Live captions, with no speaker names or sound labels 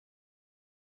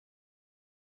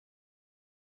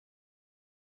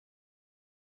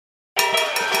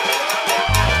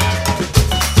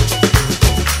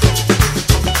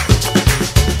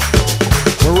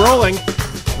rolling.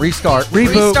 Restart.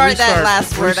 Restart that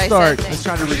last word I said. Let's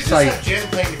try to Just recite. have Jen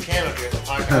playing the piano during the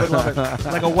podcast. I would love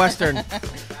it. Like a Western.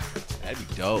 That'd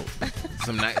be dope.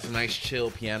 Some nice chill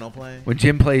piano playing. When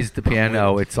Jim plays the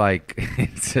piano, it's like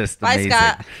it's just Bye, amazing.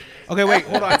 Scott. Okay, wait,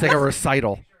 hold on. It's like a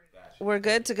recital. We're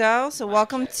good to go. So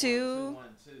welcome to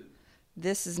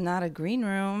This Is Not a Green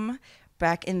Room.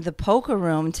 Back in the poker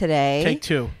room today. Take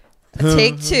two.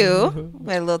 Take two.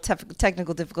 We had a little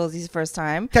technical difficulties the first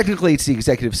time. Technically, it's the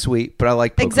executive suite, but I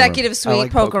like poker Executive room. suite, I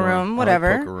like poker room, I like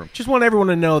whatever. poker room. Just want everyone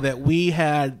to know that we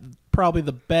had probably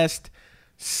the best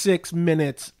 6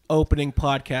 minutes opening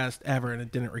podcast ever, and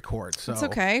it didn't record. So It's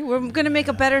okay. We're going to make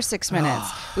a better 6 minutes.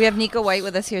 We have Nico White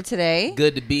with us here today.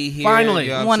 Good to be here. Finally. You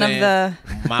know what One I'm of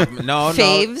saying? No,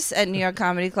 faves at New York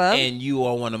Comedy Club. And you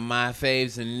are one of my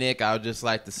faves. And Nick, I would just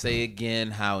like to say again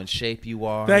how in shape you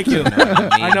are. Thank you. know what I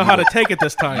mean? I know how to take it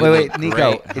this time. Wait, Nico.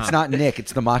 Great, huh? It's not Nick.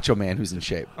 It's the Macho Man who's in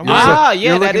shape. Yeah,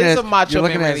 You're that looking is at- a Macho you're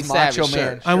Man looking at Randy his Macho Savage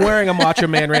Man shirt. I'm wearing a Macho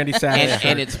Man Randy Savage And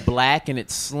shirt. it's black and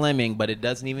it's slimming, but it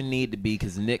doesn't even need to be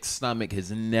because Nick's stomach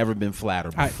has never been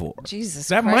flatter before. Jesus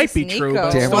that Christ, might be Nico. true,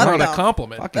 but Damn still right. not a the-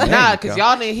 compliment. Fucking Nah, hey, because Nico.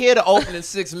 y'all didn't hear the opening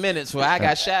 6 minutes where I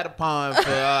got shat upon for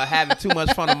having too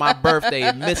much fun on my birthday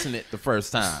and missing it the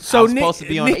first time. So I was Nick- supposed to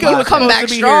be on Nico the was podcast. You come supposed back to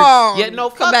be here. strong. Yeah, no,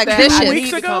 come fuck back that. vicious. I Weeks need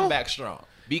to ago? come back strong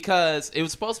because it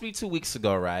was supposed to be 2 weeks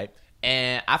ago, right?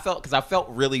 And I felt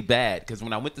really bad because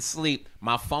when I went to sleep,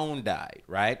 my phone died,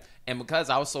 right? And because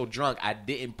I was so drunk, I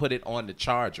didn't put it on the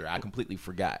charger. I completely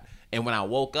forgot. And when I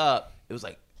woke up, it was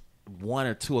like 1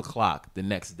 or 2 o'clock the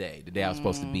next day, the day I was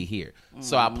supposed to be here.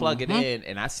 So I plug it in,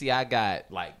 and I see I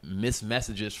got like missed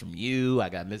messages from you. I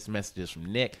got missed messages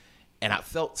from Nick. And I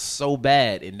felt so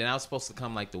bad. And then I was supposed to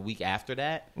come like the week after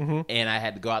that. And I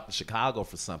had to go out to Chicago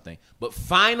for something. But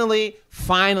finally,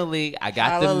 I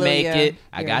got to make Hallelujah. it.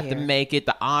 I You're got here. to make it.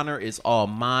 The honor is all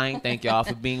mine. Thank y'all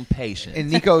for being patient. In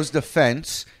Nico's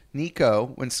defense,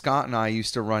 Nico, when Scott and I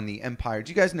used to run the Empire, do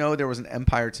you guys know there was an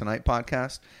Empire Tonight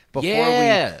podcast?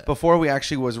 Before we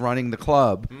actually was running the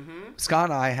club, Scott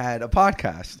and I had a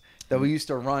podcast that we used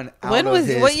to run out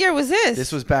What year was this?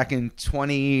 This was back in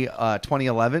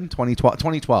 2011, 2012,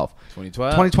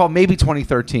 2012? maybe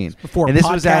 2013. before and this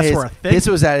was at podcasts were a thing? This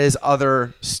was at his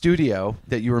other studio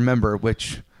that you remember,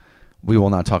 which we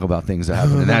will not talk about things that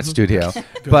happened in that studio.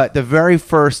 But the very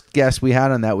first guest we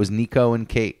had on that was Nico and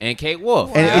Kate. And Kate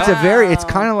Wolf. And it's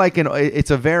kind of like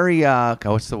it's a very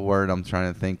what's the word I'm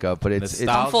trying to think of, but it's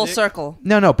Nostalgic? full circle.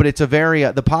 no, but it's a very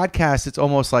the podcast. It's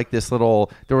almost like this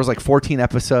little. There was like 14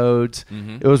 episodes.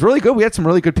 It was really good. We had some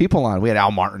really good people on. We had Al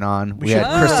Martin on. We had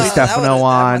should- Krista Oh, that Stefano that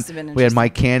on. must have been We had interesting.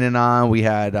 Mike Cannon on. We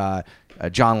had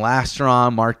John Lasseter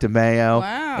on. Mark DeMeo.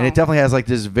 Wow. And it definitely has like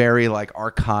this very like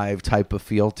archive type of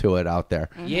feel to it out there.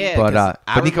 Yeah, but 'cause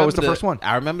I Nico was the remember first one.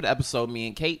 I remember the episode me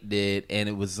and Kate did, and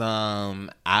it was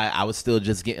I was still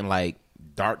just getting like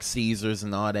Dark Caesars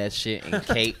and all that shit, and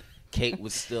Kate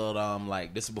was still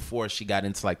like this is before she got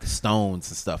into like the Stones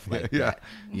and stuff like that.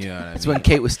 You know what I It's mean? when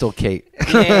Kate was still Kate.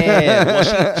 Yeah,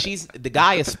 well, she's the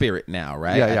Gaia spirit now,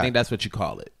 right? Yeah, yeah. I think that's what you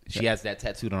call it. She has that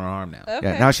tattooed on her arm now. Okay.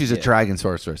 Yeah, now she's a dragon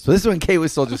sorceress. So this is when Kate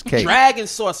was still just Kate. Dragon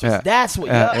sorceress. Yeah. That's what.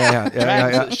 Yeah, Yeah,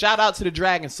 yeah. Shout out to the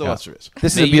dragon sorceress.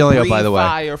 This is May you Emilio, breathe by the way.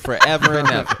 Fire forever and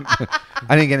ever.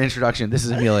 I didn't get an introduction. This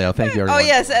is Emilio. Thank you, Oh, everyone.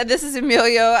 yes. This is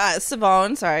Emilio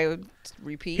Savone. Sorry,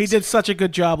 repeat. He did such a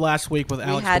good job last week with We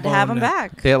Alex. had to have Pavone him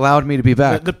that back. They allowed me to be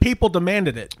back. The people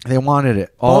demanded it. They wanted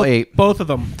it. All eight. Both of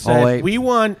them said, All eight. we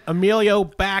want Emilio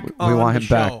back on want the him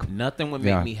show. back. Nothing would make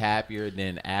Yeah. me happier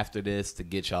than after this to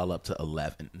get y'all up to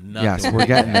 11. Nothing Yes, would we're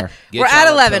getting there. get We're y'all at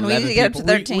up 11. We need to get up to people.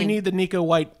 13. We need the Nico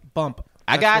White bump.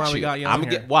 I That's got why we you. got I'm on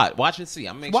gonna here. get watch and see.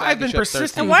 I'm gonna make Well, sure I I've get been you up to persistent.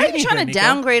 13. And why are Getting you trying here, to Nico.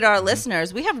 downgrade our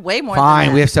listeners? We have way more Fine,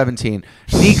 than we that. have 17.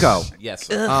 Nico, Yes.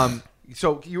 Sir.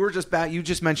 so you were just back. You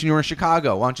just mentioned you were in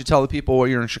Chicago. Why don't you tell the people what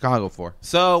you're in Chicago for?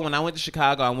 So when I went to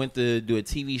Chicago, I went to do a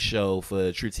TV show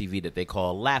for True TV that they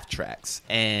call Laugh Tracks,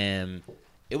 and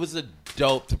it was a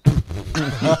dope.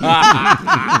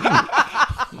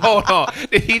 Hold on,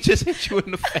 did he just hit you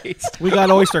in the face? We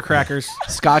got oyster crackers.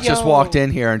 Scott just Yo. walked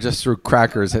in here and just threw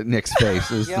crackers at Nick's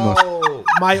face. It was the most.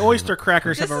 My oyster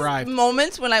crackers This have is arrived.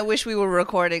 moments when I wish we were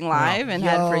recording live and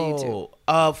had for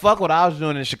YouTube. Fuck what I was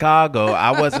doing in Chicago.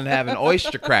 I wasn't having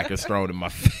oyster crackers thrown in my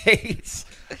face.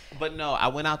 But no, I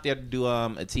went out there to do a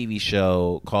TV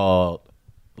show called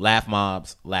Laugh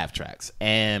Mobs, Laugh Tracks.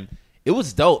 And it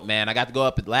was dope, man. I got to go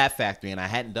up at Laugh Factory, and I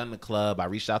hadn't done the club. I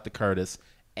reached out to Curtis,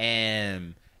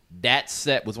 and that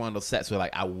set was one of those sets where,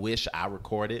 like, I wish I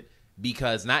recorded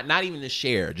because not even to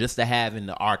share, just to have in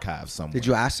the archive somewhere. Did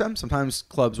you ask them? Sometimes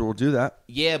clubs will do that.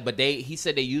 Yeah, but he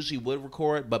said they usually would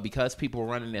record, but because people were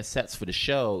running their sets for the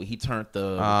show, he turned the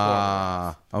recorder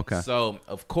off. Okay. So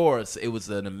of course it was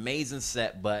an amazing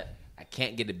set, but I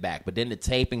can't get it back. But then the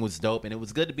taping was dope, and it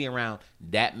was good to be around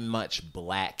that much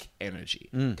black energy,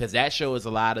 because that show is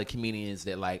a lot of comedians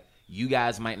that like you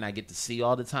guys might not get to see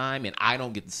all the time, and I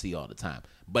don't get to see all the time.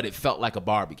 But it felt like a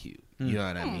barbecue. You know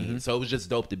what I mean? So it was just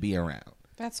dope to be around.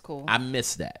 That's cool. I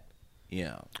miss that.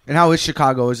 Yeah. And how is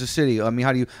Chicago as a city? I mean,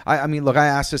 how do you? I mean, look, I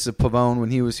asked this of Pavone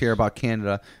when he was here about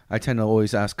Canada. I tend to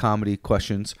always ask comedy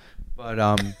questions, but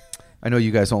I know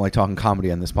you guys don't like talking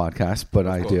comedy on this podcast, but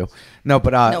I do. No,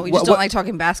 but no, we just don't like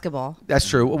talking basketball. That's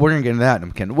true. We're gonna get into that in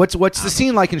a minute. What's the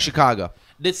scene like in Chicago?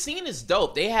 The scene is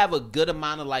dope. They have a good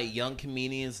amount of like young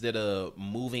comedians that are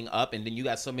moving up, and then you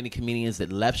got so many comedians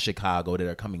that left Chicago that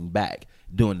are coming back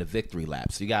doing the victory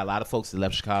lap. So you got a lot of folks that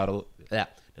left Chicago. They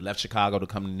left Chicago to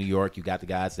come to New York. You got the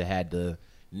guys that had the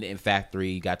Knitting Factory.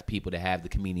 You got the people that have the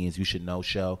Comedians You Should Know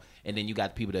show, and then you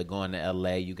got the people that are going to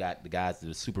L.A. You got the guys that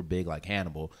are super big like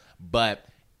Hannibal, but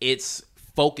it's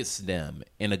focused them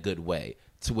in a good way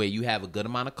to where you have a good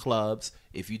amount of clubs.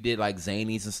 If you did like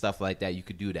Zanies and stuff like that, you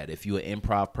could do that. If you're an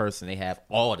improv person, they have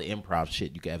all the improv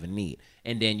shit you could ever need.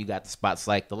 And then you got the spots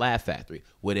like the Laugh Factory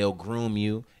where they'll groom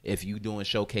you. If you doing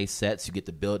showcase sets, you get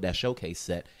to build that showcase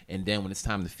set. And then when it's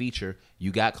time to feature,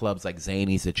 you got clubs like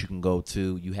Zanies that you can go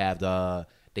to. You have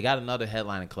they got another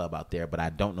headlining club out there, but I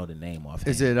don't know the name of it.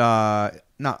 Is it not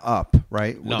Up,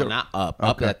 right? No, not Up.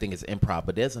 Okay. Up, I think, is improv,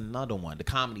 but there's another one, the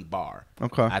Comedy Bar.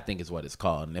 Okay. I think is what it's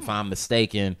called. And if I'm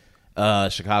mistaken,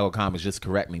 Chicago comics, just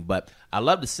correct me. But I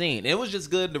love the scene. It was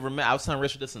just good to remember. I was telling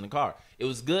Richard this in the car. It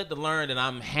was good to learn that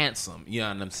I'm handsome. You know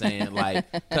what I'm saying? Like,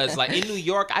 because like in New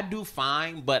York, I do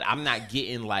fine, but I'm not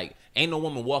getting like, ain't no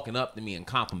woman walking up to me and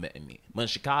complimenting me. But in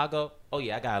Chicago, oh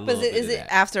yeah, I got a little bit Is of it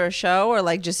that. after a show or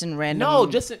like just in random? No,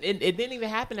 just it didn't even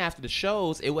happen after the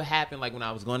shows. It would happen like when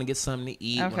I was going to get something to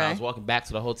eat, when I was walking back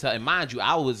to the hotel. And mind you,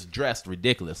 I was dressed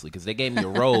ridiculously because they gave me a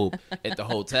robe at the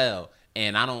hotel.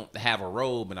 And I don't have a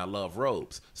robe, and I love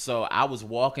robes. So I was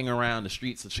walking around the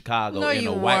streets of Chicago in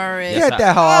a white. weren't. Get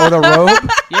the hell out with a robe.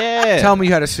 Yeah. Tell me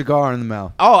you had a cigar in the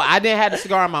mouth. Oh, I didn't have a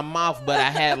cigar in my mouth, but I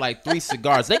had like 3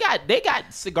 cigars. They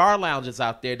got cigar lounges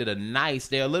out there that are nice.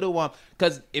 They're a little one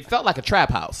because it felt like a trap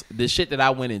house. The shit that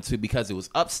I went into because it was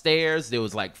upstairs. There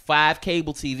was like 5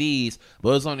 cable TVs,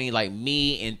 but it was only like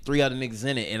me and 3 other niggas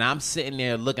in it. And I'm sitting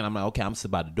there looking. I'm like, okay, I'm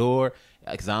sitting by the door.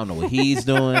 Because I don't know what he's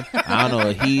doing. I don't know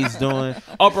what he's doing.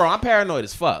 Oh, bro, I'm paranoid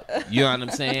as fuck. You know what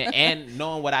I'm saying? And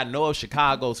knowing what I know of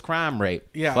Chicago's crime rate,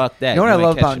 fuck that. You know what I ain't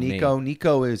love about catching me. Nico?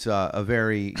 Nico is a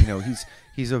very,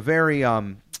 he's a very, I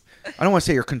don't want to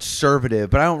say you're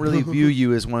conservative, but I don't really view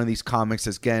you as one of these comics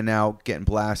that's getting out, getting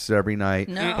blasted every night,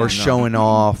 or showing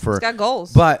off, or He's got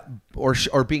goals,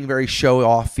 or being very show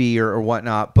offy or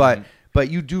whatnot.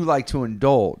 But you do like to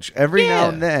indulge every now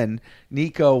and then.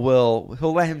 Nico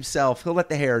he'll let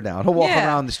the hair down. He'll walk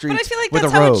around the streets but I feel like with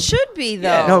that's a robe. how it should be, though.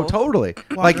 Yeah, no, totally.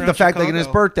 Like the fact that in his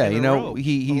birthday, Chicago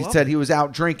he said he was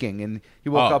out drinking and he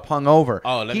woke up hungover.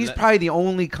 He's probably the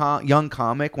only young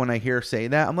comic when I hear say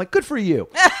that. I'm like, good for you.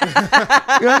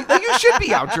 You should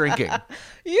be out drinking.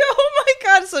 Oh my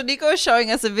God. So Nico is showing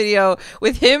us a video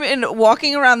with him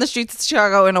walking around the streets of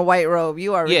Chicago in a white robe.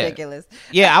 You are ridiculous.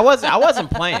 Yeah, I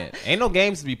wasn't playing. Ain't no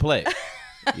games to be played.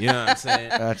 You know what I'm saying?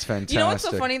 That's fantastic. You know what's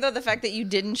so funny though? The fact that you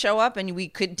didn't show up and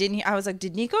I was like,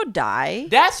 did Nico die?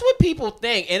 That's what people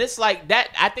think, and it's like that.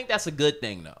 I think that's a good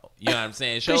thing, though. You know what I'm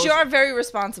saying? Because you are very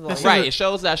responsible, right? It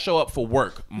shows that I show up for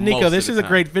work. Nico, this is a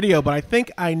great video, but I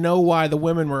think I know why the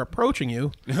women were approaching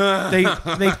you.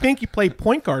 They think you play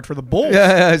point guard for the Bulls.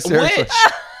 Yeah, seriously.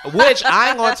 Which I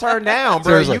ain't gonna turn down,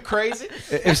 bro. Seriously. You crazy?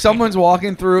 If someone's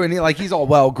walking through and he's all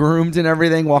well groomed and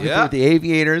everything, walking through with the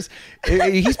aviators,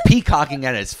 he's peacocking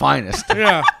at his finest.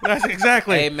 Yeah, that's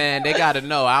exactly. Hey man, they gotta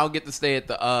know I don't get to stay at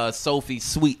the Sophie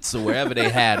Suites or wherever they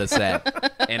had us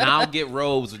at, and I don't get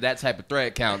robes with that type of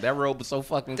thread count. That robe was so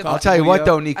fucking comfortable. I'll tell you what,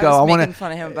 though, Nico, I was want making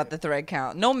fun of him about the thread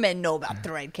count. No men know about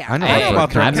thread count. I know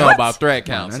I know about thread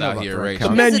counts out here, Rachel.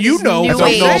 The men you know New don't know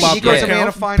age about Nico's thread a man count.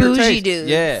 of finer bougie taste. dudes.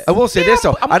 Yeah, I will say this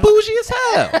though, I'm bougie as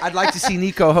hell. I'd like to see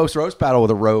Nico host roast battle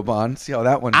with a robe on. See how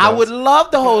that one goes. I would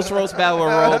love to host roast battle with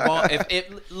robe on.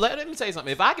 Let me tell you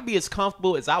something. If I could be as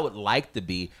comfortable as I would like to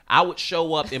be, I would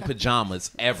show up in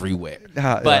pajamas everywhere.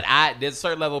 But there's a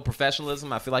certain level of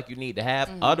professionalism I feel like you need to have.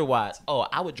 Otherwise,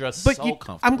 I would dress so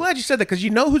comfortable. I'm glad you said that because you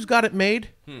know who's got it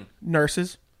made?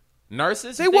 Nurses.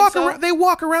 Nurses? They walk around. They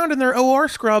walk around in their OR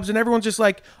scrubs, and everyone's just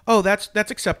like, "Oh, that's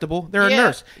acceptable." They're a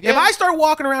nurse. Yeah. If I start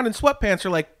walking around in sweatpants,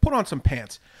 they're like, "Put on some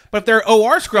pants." But if they're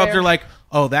OR scrubs, they're like,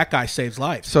 "Oh, that guy saves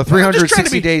lives." So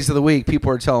 360 days of the week, people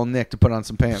are telling Nick to put on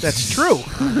some pants. That's true.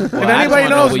 If Well, anybody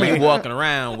knows me, me, you walking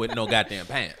around with no goddamn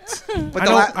pants. But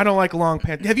I don't like long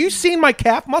pants. Have you seen my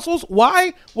calf muscles?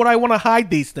 Why would I want to hide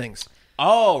these things?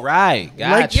 Oh, right.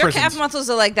 Gotcha. Your prisons. calf muscles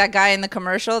are like that guy in the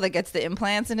commercial that gets the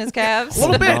implants in his calves. A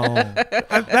little bit.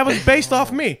 That was based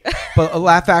off me. But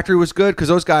Laugh Factory was good because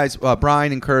those guys,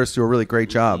 Brian and Curtis, do a really great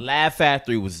job. Laugh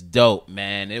Factory was dope,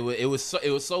 man. It was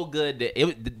so good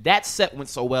that that set went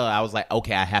so well. I was like,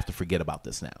 okay, I have to forget about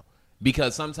this now.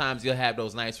 Because sometimes you'll have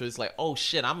those nights where it's like, oh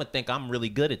shit, I'm gonna think I'm really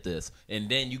good at this, and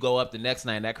then you go up the next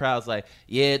night and that crowd's like,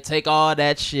 yeah, take all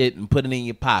that shit and put it in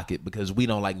your pocket because we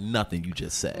don't like nothing you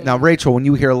just said. Now, Rachel, when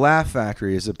you hear Laugh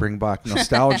Factory, does it bring back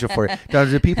nostalgia for you?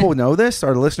 Do people know this?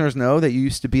 Our listeners know that you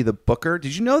used to be the booker.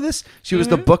 Did you know this? She was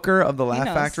the booker of the Laugh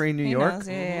Factory in New York. Knows.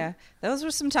 Yeah. Those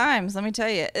were some times, let me tell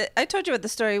you. I told you about the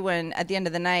story when, at the end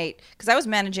of the night, because I was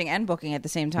managing and booking at the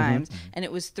same time, and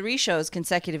it was 3 shows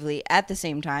consecutively at the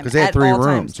same time. Because they had 3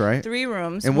 rooms, right? 3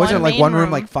 rooms. And wasn't it like one room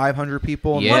like 500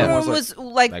 people? And Yeah. One one room was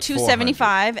like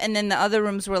 275, 400. and then the other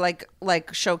rooms were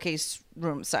like showcase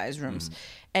room size rooms.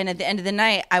 And at the end of the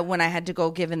night, when I had to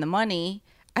go give in the money,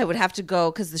 I would have to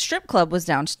go because the strip club was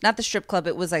down. Not the strip club;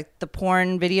 it was like the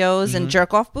porn videos and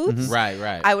jerk off booths. Right.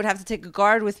 I would have to take a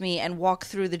guard with me and walk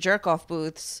through the jerk off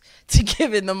booths to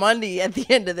give in the money at the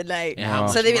end of the night. And how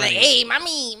So much they'd be like, money? "Hey,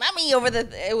 mommy, over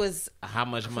the." It was How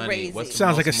much money? Crazy. What's the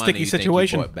Sounds most like a money sticky you think you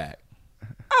situation. brought back?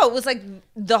 it was like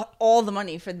all the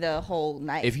money for the whole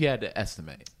night. If you had to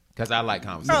estimate, because I like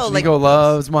conversation. Oh, like- Nico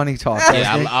loves money talk.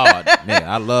 Yeah,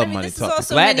 I love money this is talk.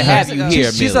 also Glad to many have years you ago.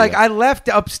 here. She's Amelia. like, I left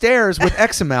upstairs with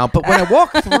X amount, but when I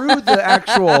walked through the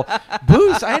actual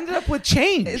booths, I ended up with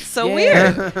change. It's so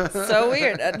weird. So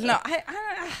weird. No, I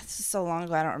it's just so long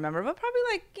ago I don't remember, but probably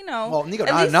Well, Nico, at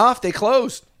not least- enough. They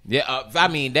closed. Yeah, I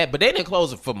mean that, but they didn't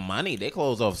close it for money. They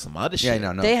closed off some other Yeah, shit.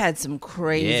 no. They had some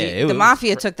crazy. Yeah, it the was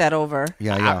mafia took that over.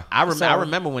 Yeah. I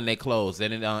remember when they closed,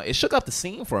 and it shook up the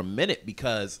scene for a minute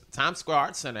because Times Square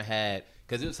Arts Center had,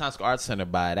 because it was Times Square Arts Center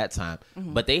by that time,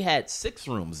 but they had 6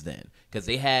 rooms then because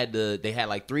they had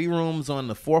like 3 rooms on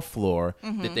the 4th floor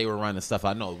that they were running stuff.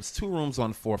 I know it was 2 rooms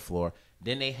on the 4th floor.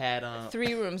 Then they had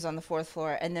 3 rooms on the 4th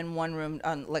floor, and then 1 room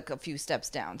on like a few steps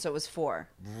down. So it was 4.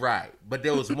 right, but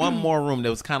there was one more room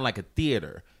that was kind of like a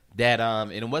theater that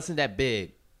and it wasn't that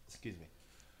big. Excuse me.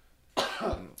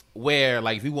 Where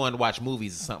like if you wanted to watch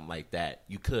movies or something like that,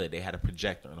 you could. They had a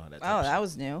projector and all that. Oh, that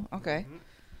was new. Okay.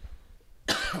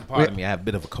 Pardon me, I have a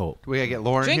bit of a cold. We gotta get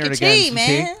Lauren Drink here your to get tea, some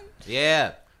man.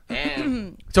 Yeah.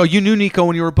 And So you knew Nico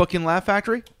when you were booking Laugh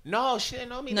Factory? no, she didn't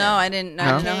know me. No, then. I didn't. No? I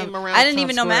didn't know Came him. around I didn't Times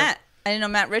even know Square. Matt. I didn't know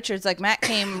Matt Richards. Like Matt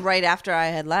came right after I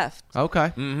had left.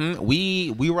 Okay.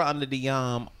 We were under the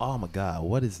oh my god,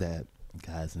 what is that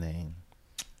guy's name?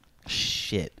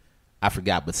 Shit, I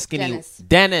forgot. But Skinny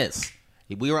Dennis.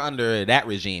 We were under that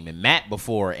regime, and Matt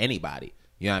before anybody.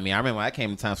 You know what I mean? I remember when I came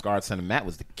to Times Square Arts Center. Matt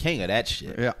was the king of that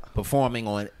shit. Yeah. Performing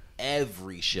on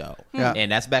every show. Yeah. And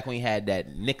that's back when he had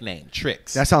that nickname,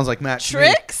 Tricks. That sounds like Matt. to me.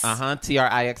 Tricks.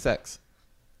 Trixx.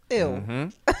 Ew.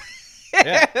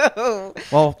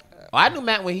 Well, I knew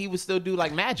Matt when he would still do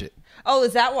like magic. Oh,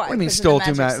 is that why? what do you mean Because of still the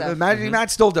do magic magic? stuff?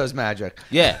 Matt still does magic.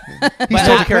 Yeah. He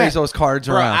still carries those cards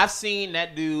Bro, around. I've seen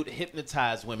that dude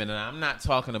hypnotize women, and I'm not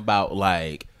talking about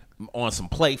like on some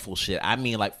playful shit. I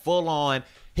mean like full on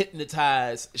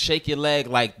hypnotize, shake your leg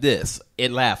like this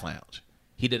in Laugh Lounge.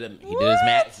 He did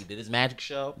his magic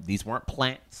show. These weren't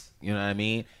plants. You know what I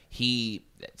mean? He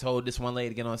told this one lady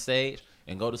to get on stage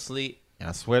and go to sleep, and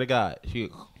I swear to God,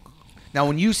 Now,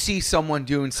 when you see someone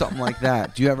doing something like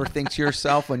that, do you ever think to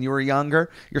yourself when you were younger?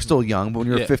 You're still young, but when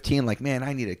you were Yeah. 15, like, man,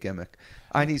 I need a gimmick.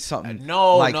 I need something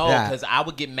no, like no, that. because I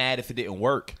would get mad if it didn't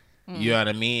work. You know what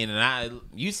I mean? And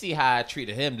you see how I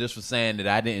treated him just for saying that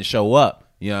I didn't show up.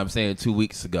 You know what I'm saying? 2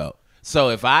 weeks ago. So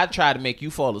if I try to make you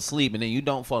fall asleep and then you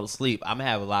don't fall asleep, I'm gonna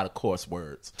have a lot of coarse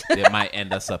words that might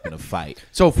end us up in a fight.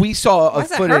 So if we saw Why is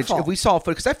that footage, hurtful?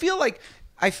 because I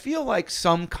feel like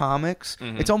some comics,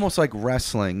 it's almost like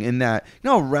wrestling in that,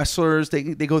 wrestlers, they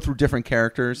go through different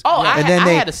characters. Oh, and I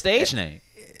they had a stage name.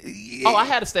 Oh, I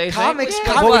had a stage comics. name.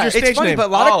 comics What was your it's stage funny, name? but a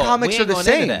lot Oh, of comics we are ain't the going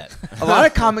same. into that. A lot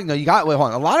of comics. No, you got. Wait, hold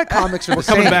on. A lot of comics are the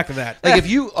same. coming back to that.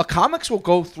 Like comics will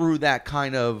go through that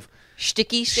kind of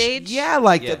Sticky stage. yeah,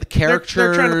 like Yeah. the characters.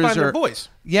 They're trying to find or, their voice.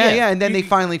 Yeah, and then You- they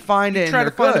finally find it. You and try they're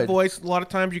to find good. a voice. A lot of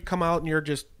times you come out and you're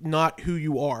just not who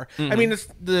you are. I mean, it's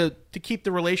to keep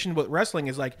the relation with wrestling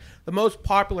is like the most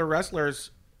popular wrestlers,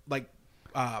 like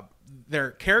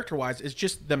their character wise is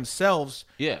just themselves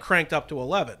cranked up to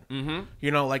 11. Mm-hmm.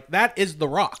 You know, like that is The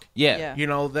Rock. Yeah. You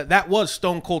know, that was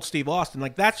Stone Cold Steve Austin.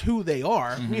 Like that's who they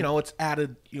are. Mm-hmm. You know, it's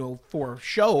added, for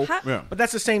show. But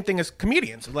that's the same thing as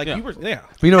comedians. Like you were,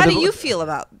 How do you feel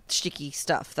about sticky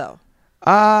stuff though?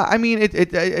 I mean,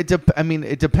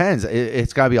 it depends.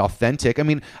 It's got to be authentic. I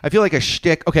mean, I feel like a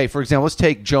shtick. Okay, for example, let's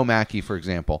take Joe Mackey for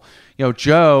example.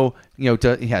 Joe, he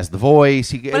has the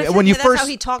voice. That's how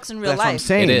he talks in real life. That's what I'm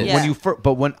saying. It is.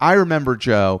 When I remember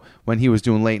Joe when he was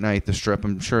doing late night at the Strip,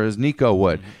 I'm sure as Nico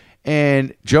would. Mm-hmm.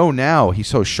 And Joe now, he's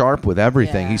so sharp with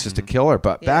everything. He's just a killer.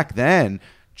 But back then,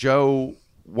 Joe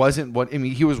wasn't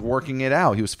he was working it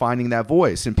out. He was finding that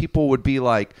voice, and people would be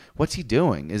like, what's he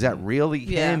doing? Is that really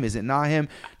him? Is it not him?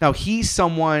 Now he's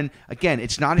someone, again,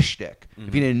 it's not a shtick. Mm-hmm.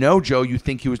 If you didn't know Joe, you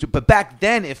think he was, but back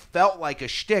then it felt like a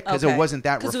shtick because it wasn't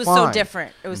that refined. Because it was so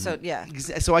different. It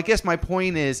was So I guess my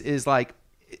point is like,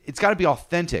 it's got to be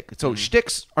authentic. So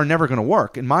shticks are never going to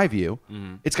work, in my view.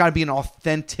 Mm-hmm. It's got to be an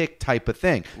authentic type of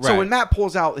thing. Right. So when Matt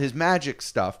pulls out his magic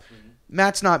stuff,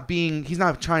 Matt's he's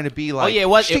not trying to be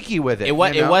like sticky with it. It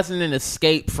wasn't an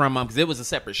escape from because it was a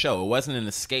separate show. It wasn't an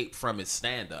escape from his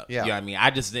stand up. Yeah. You know what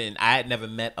I mean? I had never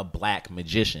met a black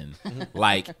magician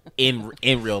like in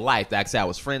real life that actually I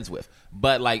was friends with.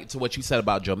 But like to what you said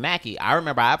about Joe Mackey, I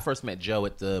remember I first met Joe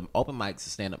at the open mics at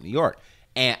Stand Up New York.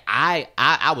 And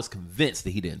I was convinced that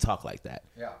he didn't talk like that.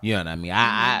 Yeah. You know what I mean?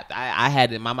 I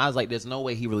had it in my mind, I was like, there's no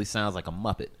way he really sounds like a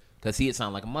Muppet. Because he'd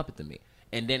sound like a Muppet to me.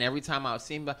 And then every time I would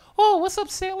see him, like, oh, what's up,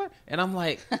 Sailor? And I'm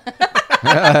like,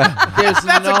 that's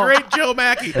a great Joe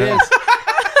Mackey. Hey,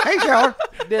 Sailor.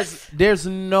 There's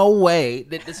no way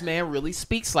that this man really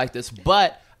speaks like this.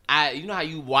 But you know how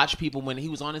you watch people when he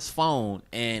was on his phone,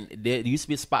 and there used to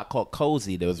be a spot called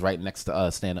Cozy that was right next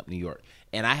to Stand Up New York.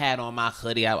 And I had on my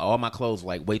hoodie, all my clothes were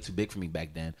like way too big for me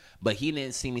back then. But he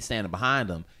didn't see me standing behind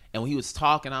him. And when he was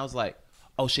talking, I was like,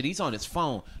 oh shit, he's on his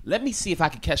phone. Let me see if I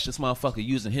can catch this motherfucker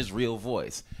using his real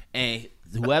voice. And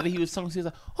whoever he was talking to, he was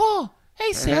like, oh,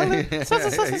 hey, Sailor. I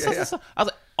was like,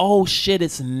 oh shit,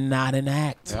 it's not an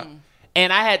act. Yeah.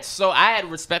 And I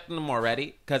had respect in him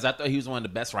already because I thought he was one of the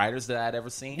best writers that I'd ever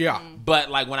seen. Yeah. But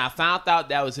like when I found out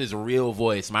that was his real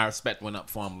voice, my respect went up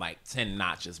for him like 10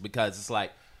 notches because it's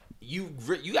like, you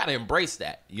got to embrace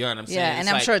that. You know what I'm saying? Yeah, and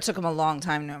I'm sure it took him a long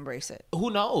time to embrace it. Who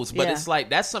knows? But it's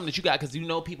like, that's something that you got because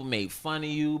people made fun of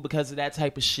you because of that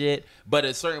type of shit. But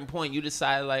at a certain point, you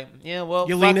decide like, yeah, well,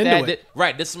 you lean into it.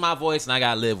 Right, this is my voice and I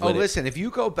got to live with it. Oh, listen, if you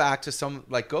go back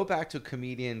to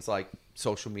comedians like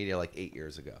social media like 8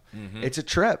 years ago, it's a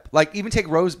trip. Like even take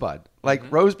Rosebud.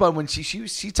 Like Rosebud, when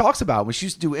she talks about when she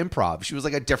used to do improv, she was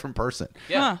like a different person.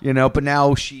 Yeah. But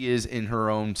now she is in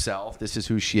her own self. This is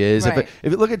who she is. Right.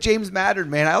 If you look at James Mattern,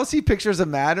 man, I don't see pictures of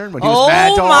Mattern when he was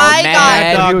Mad Dog. My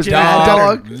God. He was Mad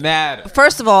Dog. Mad.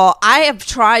 First of all, I have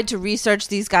tried to research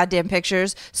these goddamn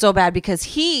pictures so bad because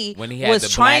he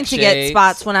was trying to get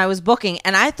spots when I was booking,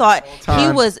 and I thought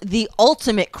he was the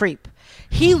ultimate creep.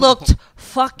 He looked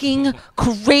fucking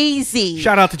crazy.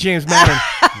 Shout out to James Madden.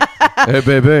 Hey,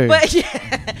 baby.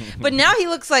 But now he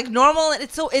looks like normal, and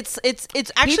it's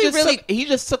actually he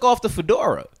just took off the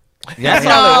fedora. Yeah,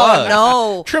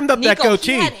 no. Trimmed up Nico, that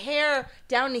goatee. He had hair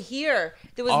down to here.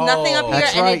 There was nothing up here.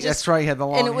 That's and right. That's right. He had the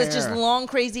long hair. And it was just long,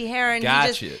 crazy hair. And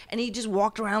Gotcha. he just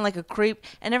walked around like a creep.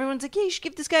 And everyone's like, yeah, you should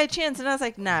give this guy a chance. And I was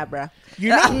like, nah, bro. You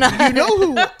know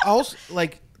who else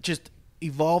just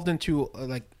evolved into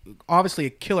obviously a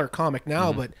killer comic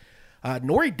now, but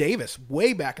Nori Davis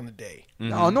way back in the day.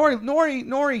 No, Nori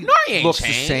ain't looks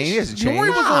changed. the same. He hasn't changed. Nori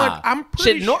was on. I'm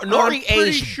pretty sure. Nori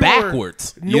aged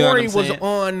backwards. Nori was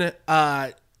on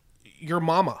Your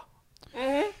Mama.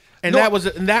 And that was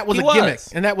a gimmick.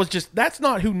 And that's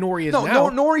not who Nori is now. No,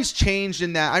 Nori's changed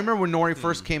in that. I remember when Nori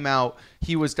first came out,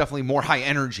 he was definitely more high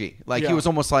energy. He was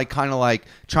almost kind of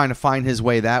trying to find his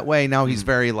way that way. Now he's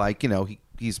very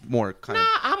he's more kind of.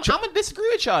 I'm gonna disagree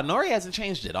with y'all. Nori hasn't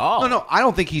changed at all. No, I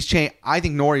don't think he's changed. I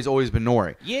think Nori's always been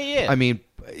Nori. Yeah. I mean,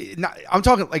 I'm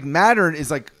talking Mattern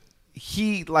is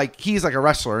he's like a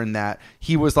wrestler in that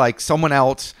he was someone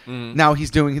else. Now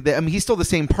he's doing. He's still the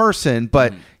same person,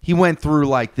 but he went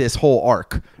through this whole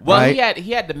arc. Well, right?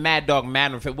 he had the Mad Dog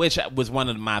Mattern, which was one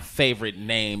of my favorite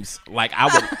names.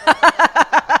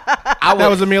 That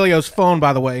was Emilio's phone,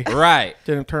 by the way. Right.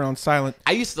 Didn't turn on silent.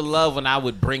 I used to love when I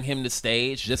would bring him to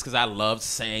stage just because I loved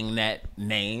saying that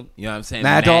name. You know what I'm saying?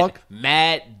 Mad Dog?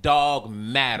 Mad Dog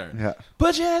Mattern. Yeah.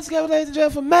 Put your hands together, ladies and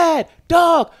gentlemen, for Mad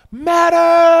Dog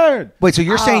Mattern. Wait, so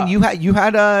you're saying you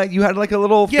had a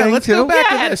little thing let's too? go back I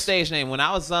to had a this. stage name when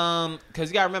I was because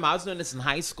you gotta remember I was doing this in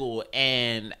high school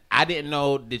and I didn't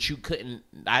know that you couldn't.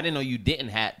 I didn't know you didn't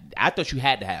have. I thought you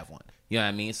had to have one. You know what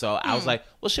I mean? So I was like,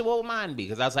 well, shit, what would mine be?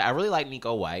 Because I was like, I really like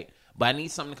Nico White, but I need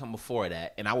something to come before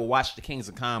that. And I will watch The Kings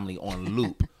of Comedy on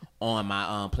loop on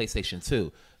my PlayStation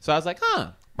 2. So I was like,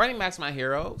 Bernie Mac's my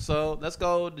hero. So let's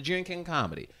go the Junior King of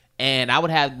Comedy. And I would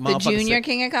have the Junior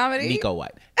King of Comedy? Nico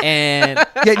White. And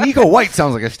Yeah, Nico White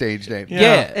sounds like a stage name.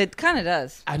 yeah. It kind of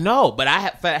does. I know, but I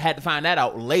had to find that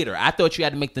out later. I thought you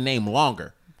had to make the name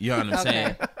longer. You know what I'm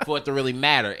saying? For it to really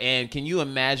matter. And can you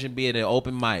imagine being at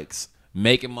open mics,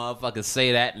 making motherfuckers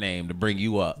say that name to bring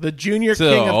you up? The Junior To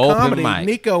King of open Comedy, mic.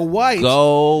 Nico White.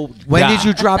 Go. When die. did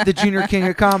you drop the Junior King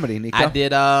of Comedy, Nico? I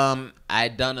did. I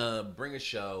had done a bringer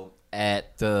show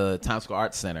at the Times Square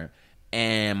Arts Center,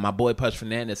 and my boy Pudge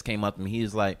Fernandez came up to me. He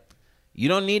was like, "You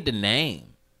don't need the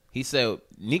name." He said,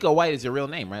 "Nico White is your real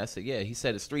name, right?" I said, "Yeah." He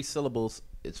said, "It's 3 syllables.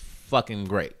 It's fucking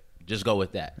great. Just go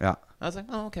with that." Yeah. I was like,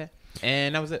 "Oh, okay,"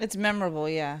 and that was it. It's memorable,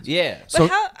 yeah. Yeah. But So,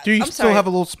 how, do you I'm still sorry. have a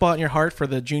little spot in your heart for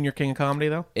the Junior King of Comedy,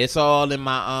 though? It's all in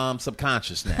my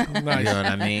subconscious now. Nice. You know what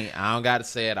I mean? I don't got to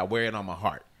say it. I wear it on my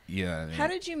heart. You know what I mean? How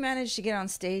did you manage to get on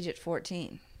stage at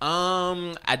 14?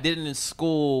 I did it in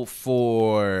school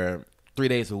for 3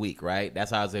 days a week, right?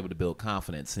 That's how I was able to build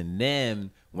confidence. And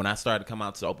then when I started to come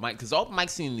out to the open mic, because the open mic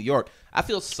scene in New York, I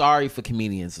feel sorry for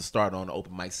comedians to start on the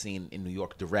open mic scene in New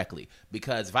York directly.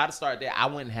 Because if I'd have started there, I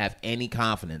wouldn't have any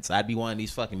confidence. I'd be one of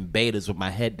these fucking betas with my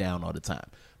head down all the time.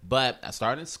 But I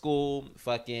started in school,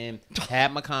 fucking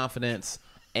had my confidence,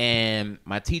 and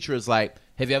my teacher was like,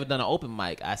 "Have you ever done an open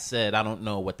mic?" I said, "I don't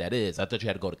know what that is. I thought you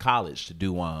had to go to college to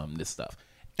do this stuff."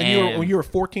 And you were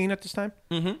 14 at this time?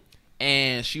 Mm-hmm.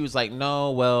 And she was like,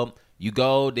 "No, well, you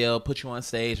go, they'll put you on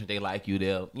stage, and they like you,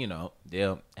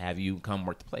 they'll have you come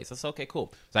work the place." I said, "Okay,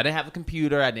 cool." So I didn't have a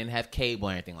computer, I didn't have cable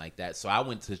or anything like that. So I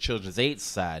went to Children's Aid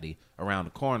Society around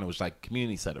the corner, which was like a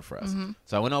community center for us.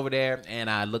 So I went over there and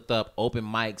I looked up open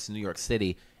mics in New York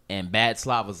City, and Bad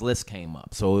Slava's list came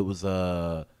up. So it was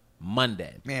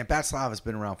Monday. Man, Bat Slava's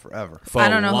been around forever. For I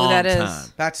don't a know who long that is. time.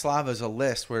 Bat Slava's a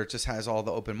list where it just has all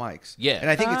the open mics. Yeah. And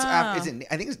I think it's Ah. I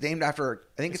think it's named after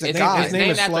I think it's a It's guy. his name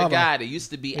named is after a Slava. guy that used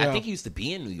to be. I Yeah. think he used to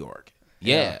be in New York.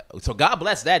 Yeah. So God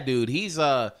bless that dude. He's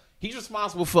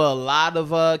responsible for a lot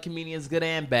of comedians, good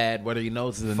and bad, whether he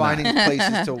knows it or Finding not.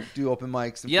 places to do open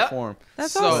mics and Yep. perform.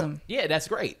 That's So, awesome. Yeah, that's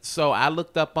great. So I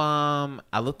looked up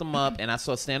them up, and I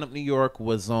saw Stand Up New York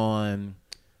was on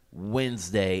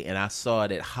Wednesday, and I saw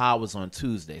that Ha was on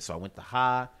Tuesday. So I went to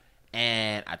Ha,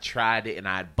 and I tried it, and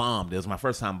I bombed. It was my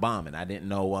first time bombing. I didn't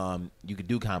know you could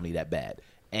do comedy that bad.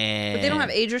 And But they don't have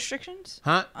age restrictions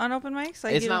Huh? on open mics?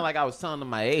 It's you not don't- like I was telling them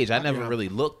my age. I never really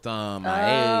looked my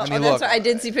age. I mean, that's look, right. I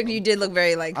did see pictures. You did look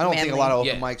very like I don't think a lot of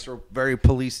open Yeah. mics are very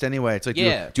policed anyway. It's like,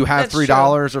 Yeah. do you have That's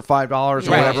 $3 or $5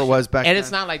 or Right. whatever it was back And then?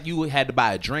 it's not like you had to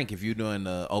buy a drink if you're doing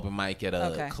the open mic at a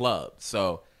Okay. club.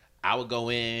 So I would go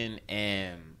in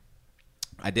and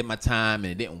I did my time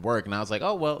and it didn't work. And I was like,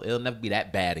 oh, well, it'll never be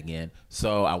that bad again.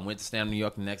 So I went to Stand Up New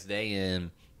York the next day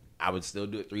and I would still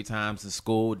do it 3 times in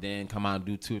school, then come out and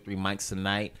do 2 or 3 mics a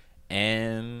night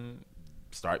and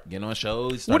start getting on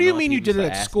shows. What do you start mean knowing you did people, it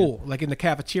start at asking. school? Like in the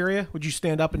cafeteria? Would you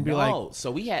stand up and be like, No, so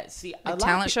we had, a lot of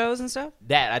talent people- shows and stuff?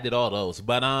 That I did all those,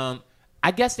 but I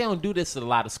guess they don't do this at a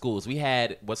lot of schools. We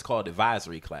had what's called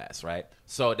advisory class, right?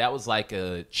 So that was like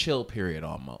a chill period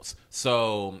almost.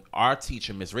 So our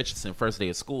teacher, Miss Richardson, first day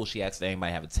of school, she asked if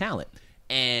anybody have a talent,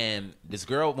 and this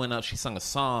girl went up, she sung a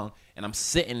song, and I'm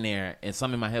sitting there, and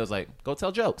something in my head was like, "Go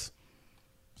tell jokes."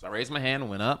 So I raised my hand and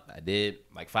went up. I did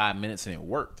like 5 minutes, and it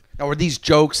worked. Now, were these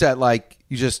jokes that like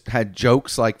you just had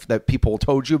jokes like that people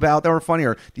told you about that were funny,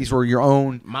 or these were your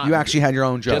own? You actually had your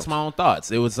own jokes. Just my own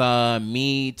thoughts. It was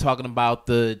me talking about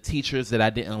the teachers that I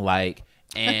didn't like.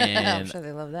 I'm And sure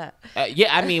they love that.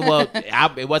 yeah, I mean, well,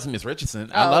 it wasn't Miss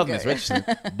Richardson. I Oh, love okay. Miss Richardson,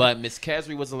 but Miss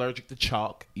Kesry was allergic to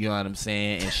chalk. You know what I'm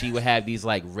saying? And she would have these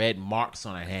like red marks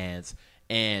on her hands.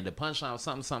 And the punchline was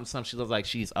something. She looks like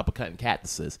she's uppercutting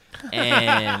cactuses.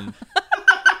 And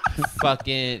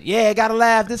fucking yeah, gotta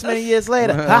laugh. This many years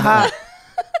later, haha.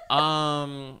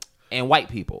 And white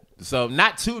people. So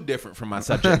not too different from my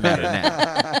subject matter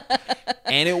now.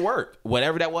 And it worked.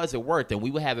 Whatever that was, it worked. And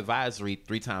we would have advisory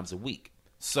 3 times a week.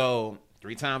 So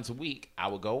 3 times a week, I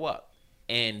would go up.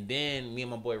 And then me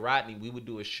and my boy Rodney, we would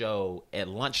do a show at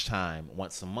lunchtime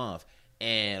once a month.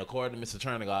 And according to Mr.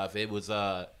 Chernigoff, it was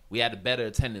we had a better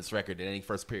attendance record than any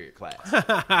first period class.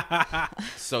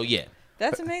 So yeah.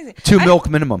 That's amazing. 2 milk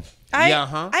minimum.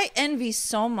 I envy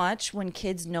so much when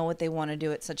kids know what they want to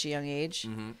do at such a young age.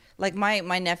 Mm-hmm. Like my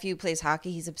nephew plays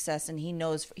hockey. He's obsessed, and he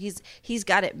knows he's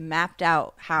got it mapped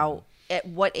out how at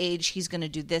what age he's going to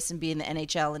do this and be in the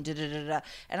NHL and da-da-da-da.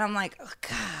 And I'm like, oh,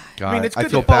 God. God, I mean, it's I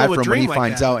good feel to follow bad a for him when he dream like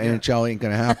finds that. out NHL ain't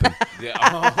going to happen.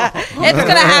 It's going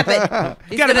to happen.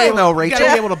 You gotta I don't know, You Rachel.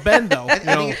 gotta be able to bend, though. You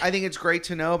know? I think it's great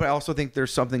to know, but I also think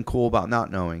there's something cool about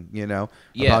not knowing, Yeah.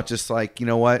 about just like, you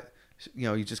know what,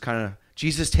 you just kind of,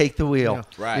 Jesus, take the wheel.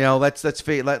 Yeah. Right. Let's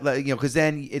because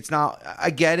then it's not. I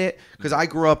get it because I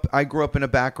grew up in a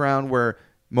background where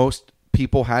most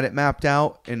people had it mapped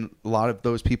out, and a lot of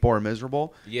those people are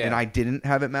miserable. Yeah. And I didn't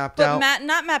have it mapped But out.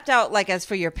 not mapped out like as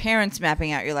for your parents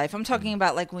mapping out your life. I'm talking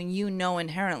about like when you know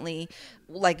inherently,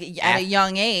 like at a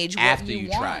young age, what After you you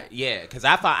want. try it. Yeah, because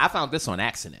I found this on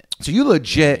accident. So you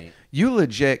legit.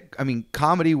 I mean,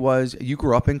 comedy was. You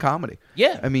grew up in comedy.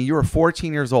 Yeah. I mean, you were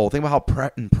 14 years old. Think about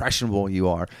how impressionable you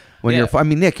are when Yeah. you're. I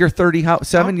mean, Nick, you're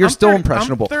 37. You're I'm still 30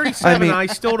 impressionable. I'm 37. I mean, I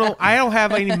still don't. I don't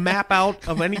have any map out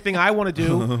of anything I want to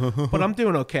do, but I'm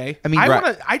doing okay. I mean, I right.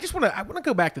 want to. I just want to. I want to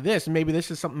go back to this, and maybe this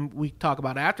is something we talk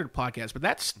about after the podcast. But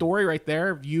that story right there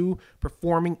of you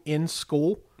performing in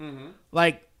school,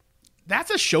 like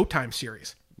that's a Showtime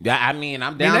series. Yeah, I mean,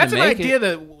 I'm I down mean, that's to an make idea it.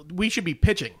 that we should be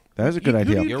pitching. That was a good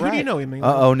idea. Who do You're you right. know? I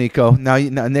mean, Nico. Now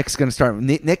Nick's going to start.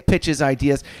 Nick pitches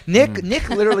ideas. Nick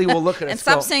literally will look at us And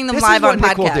stop go, saying them "This live is what on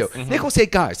Nick will podcasts." do." Nick will say,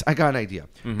 "Guys, I got an idea.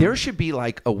 There should be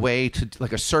like a way to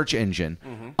like a search engine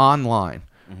online."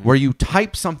 Where you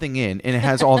type something in and it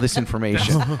has all this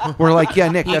information. We're like, yeah,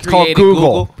 Nick, He that's called created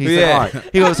Google. Google. He said, Yeah. all right.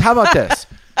 He goes, how about this?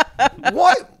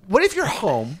 What if you're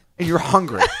home and you're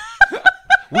hungry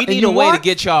We need you a way want- to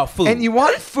get y'all food. and you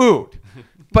want food,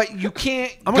 but you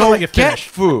can't I'm gonna go let you get finish.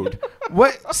 food?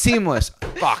 What seamless?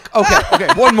 Fuck. Okay.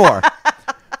 One more.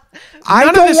 I None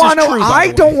of don't this is want to. true, by I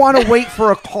the don't way. want to wait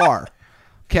for a car.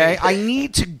 Okay, I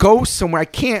need to go somewhere. I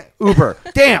can't Uber.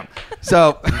 Damn.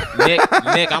 So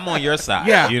Nick, I'm on your side.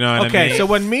 yeah. You know what okay, I mean? so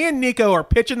when me and Nico are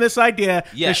pitching this idea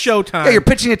Yes. to Showtime, yeah, you're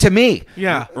pitching it to me.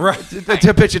 yeah. right.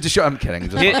 To pitch it to show. I'm kidding.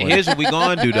 Just Here's what we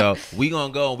gonna do though. We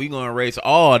gonna go and we gonna erase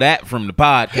all that from the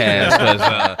podcast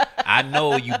because I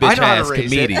know you I bitch know how ass to raise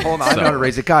comedians. it. Hold on, I know how to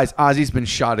raise it, guys. Ozzy's been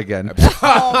shot again.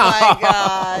 Oh my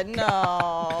God,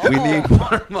 no. We need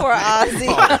more. Poor Ozzy.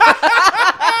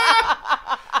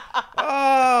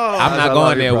 Oh, I'm not I love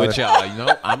going you, there with brother.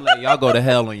 y'all. I'm letting y'all go to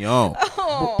hell on your own.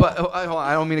 But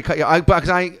I don't mean to cut you. Because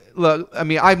I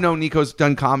mean, I've known Nico's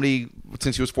done comedy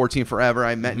since he was 14 forever.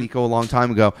 I met Nico a long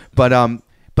time ago. But I'm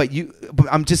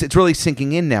just. It's really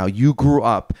sinking in now. You grew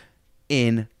up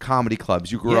in comedy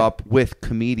clubs. You grew Yeah. up with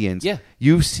comedians. Yeah.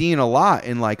 You've seen a lot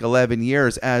in like 11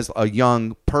 years as a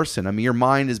young person. I mean, your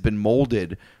mind has been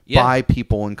molded Yeah. by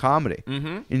people in comedy.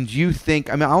 Mm-hmm. And do you think?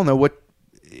 I mean, I don't know what.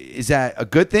 Is that a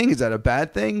good thing? Is that a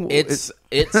bad thing? It's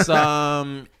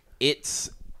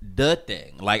the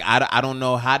thing. Like I don't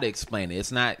know how to explain it.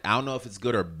 It's not. I don't know if it's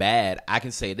good or bad. I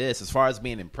can say this as far as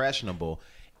being impressionable.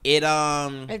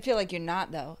 I feel like you're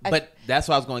not though. But that's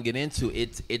what I was going to get into.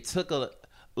 It took a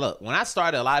look. When I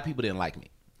started, a lot of people didn't like me,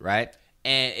 right?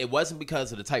 And it wasn't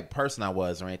because of the type of person I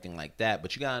was or anything like that.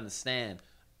 But you gotta understand,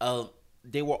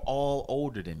 they were all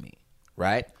older than me,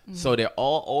 right? So they're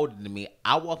all older than me.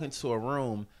 I walk into a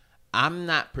room. I'm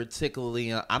not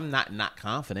particularly. I'm not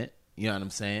confident. You know what I'm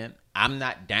saying? I'm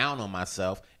not down on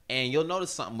myself. And you'll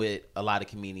notice something with a lot of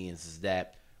comedians is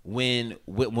that when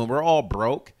we're all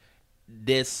broke,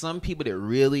 there's some people that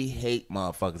really hate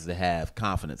motherfuckers that have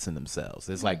confidence in themselves.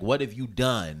 It's like, what have you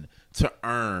done to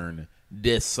earn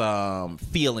this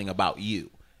feeling about you?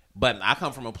 But I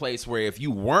come from a place where if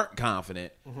you weren't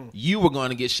confident, you were going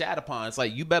to get shat upon. It's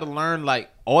like, you better learn like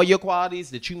all your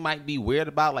qualities that you might be weird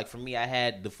about. Like for me, I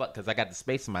had because I got the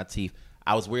space in my teeth.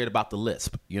 I was weird about the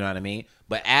lisp. You know what I mean?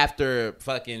 But after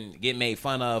fucking get made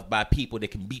fun of by people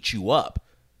that can beat you up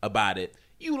about it,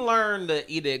 you learn to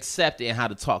either accept it and how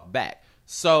to talk back.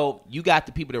 So you got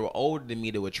the people that were older than me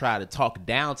that would try to talk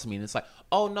down to me. And it's like,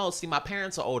 oh, no, see, my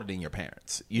parents are older than your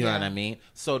parents. You know what I mean?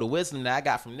 So the wisdom that I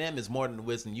got from them is more than the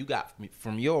wisdom you got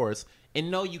from yours.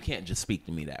 And no, you can't just speak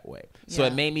to me that way. So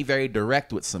it made me very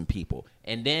direct with some people.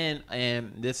 And then,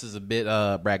 and this is a bit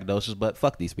braggadocious, but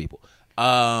fuck these people.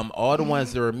 All the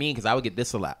ones that were mean, because I would get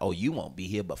this a lot. Oh, you won't be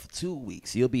here but for 2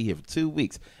 weeks. You'll be here for 2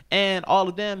 weeks. And all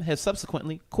of them have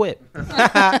subsequently quit. You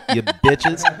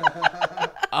bitches.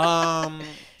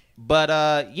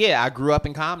 But yeah, I grew up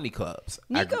in comedy clubs.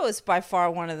 Nico is by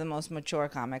far one of the most mature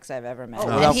comics I've ever met.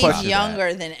 without and he's question.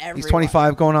 younger than everyone. He's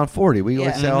 25 going on 40. We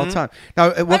like to say all the time.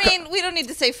 Now, I mean, we don't need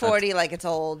to say 40 like it's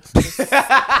old.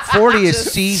 40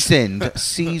 is seasoned.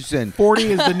 40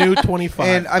 is the new 25.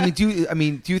 And I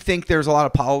mean, do you think there's a lot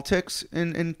of politics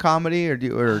in comedy, or do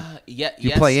you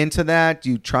Yes. play into that? Do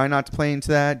you try not to play into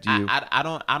that? Do you? I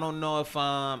don't know if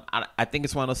I think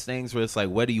it's one of those things where it's like,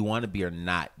 whether you want to be or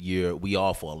not, we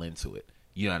all fall into into it.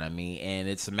 You know what I mean? And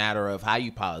it's a matter of how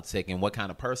you politic and what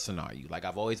kind of person are you. Like,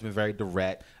 I've always been very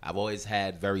direct. I've always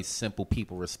had very simple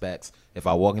people respects. If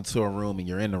I walk into a room and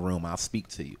you're in the room, I'll speak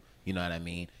to you. You know what I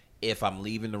mean? If I'm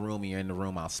leaving the room and you're in the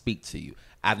room, I'll speak to you.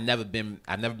 I've never been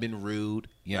rude.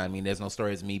 You know what I mean? There's no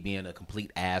stories of me being a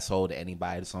complete asshole to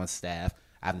anybody that's on staff.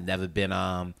 I've never been,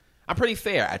 I'm pretty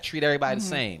fair. I treat everybody the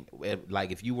same.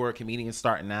 Like, if you were a comedian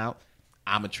starting out,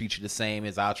 I'm going to treat you the same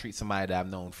as I'll treat somebody that I've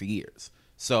known for years.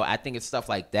 So I think it's stuff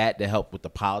like that that help with the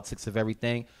politics of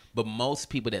everything. But most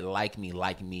people that like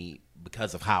me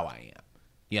because of how I am.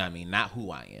 You know what I mean? Not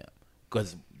who I am.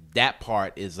 Because that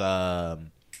part is, how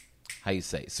you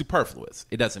say, superfluous.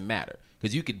 It doesn't matter.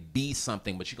 Because you could be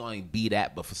something, but you can only be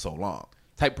that but for so long.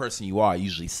 Type of person you are,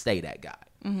 usually stay that guy.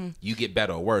 Mm-hmm. You get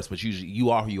better or worse, but usually you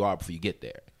are who you are before you get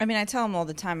there. I mean, I tell him all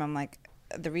the time, I'm like,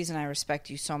 the reason I respect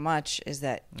you so much is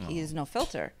that he has no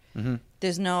filter. Mm-hmm.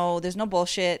 There's no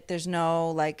bullshit. There's no,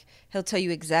 like, he'll tell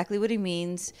you exactly what he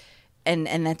means, and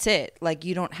that's it. Like,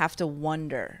 you don't have to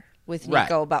wonder with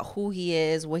Nico about who he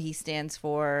is, what he stands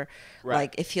for,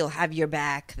 like if he'll have your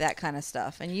back, that kind of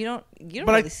stuff. And you don't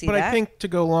really see that. But I think to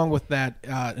go along with that,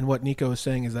 and what Nico is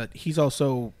saying is that he's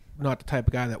also not the type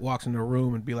of guy that walks into a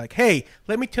room and be like, "Hey,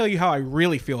 let me tell you how I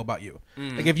really feel about you."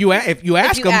 Like if you ask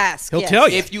him, he'll tell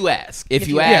you. If you ask,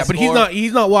 yeah, but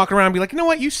he's not walking around and be like, "You know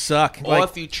what, you suck." Or like,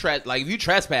 if you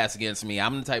trespass against me,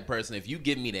 I'm the type of person. If you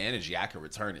give me the energy, I can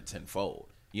return it tenfold.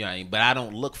 You know what I mean? But I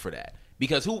don't look for that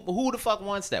because who the fuck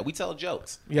wants that? We tell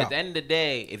jokes. Yeah. At the end of the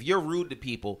day, if you're rude to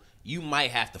people, you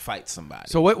might have to fight somebody.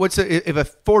 So if a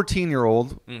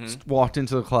 14-year-old walked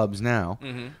into the clubs now,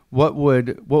 what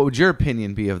would your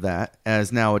opinion be of that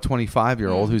as now a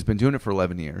 25-year-old who's been doing it for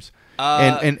 11 years?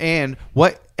 And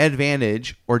what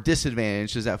advantage or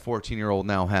disadvantage does that 14-year-old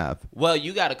now have? Well,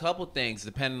 you got a couple things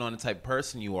depending on the type of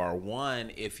person you are.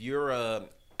 One, if you're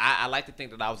I like to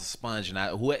think that I was a sponge, and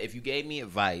if you gave me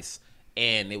advice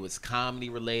and it was comedy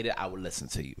related, I would listen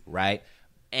to you, right?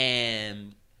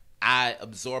 And I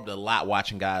absorbed a lot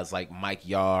watching guys like Mike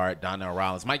Yard, Donnell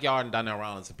Rollins. Mike Yard and Donnell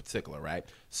Rollins in particular, right?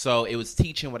 So it was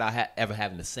teaching without ever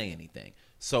having to say anything.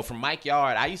 So from Mike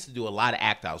Yard, I used to do a lot of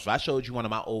act outs. I showed you one of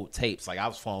my old tapes. Like, I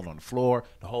was falling on the floor,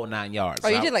 the whole 9 yards. Oh,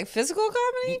 you did like physical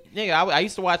comedy? Nigga, I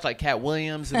used to watch like Cat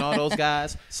Williams and all those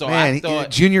guys. So Man, I thought,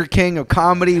 Junior King of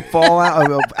comedy,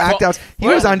 fallout, act outs. He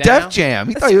was on Def Jam.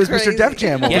 He thought he was Mr. Def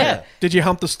Jam over there. Did you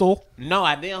hump the stool? No,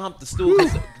 I didn't hump the stool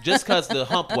just because the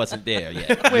hump wasn't there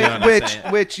yet.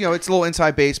 Which it's a little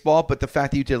inside baseball, but the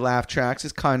fact that you did laugh tracks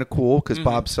is kind of cool because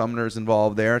Bob Sumner's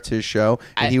involved there. It's his show,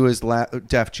 and he was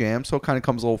Def Jam, so it kind of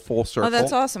comes a little full circle. Oh,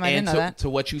 that's awesome! I didn't know that. To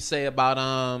what you say about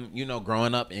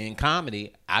growing up in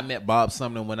comedy, I met Bob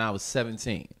Sumner when I was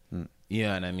 17. You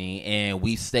know what I mean? And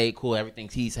we stayed cool. Everything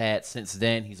he's had since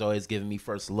then, he's always given me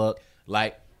first look.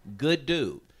 Like, good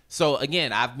dude. So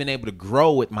again, I've been able to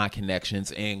grow with my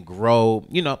connections and grow.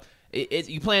 You know,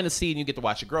 you plant a seed and you get to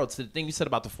watch it grow. So the thing you said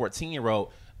about the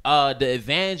 14-year-old, the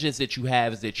advantages that you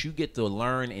have is that you get to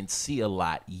learn and see a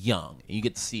lot young, and you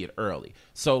get to see it early.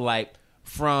 So like,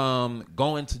 from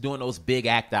going to doing those big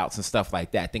act outs and stuff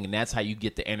like that, thinking that's how you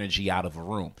get the energy out of a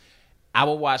room. I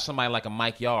would watch somebody like a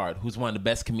Mike Yard, who's one of the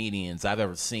best comedians I've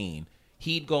ever seen.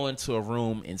 He'd go into a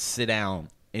room and sit down.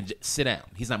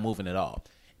 He's not moving at all.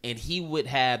 And he would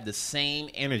have the same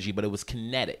energy, but it was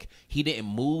kinetic. He didn't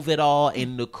move at all,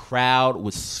 and the crowd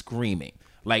was screaming.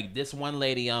 Like this one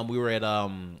lady, we were at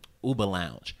Uber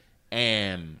Lounge,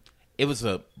 and it was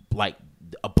a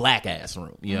black ass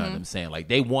room. You know what I'm saying? Like,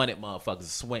 they wanted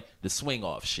motherfuckers to swing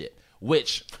off shit.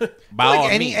 Which, by all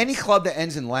means, any club that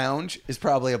ends in lounge is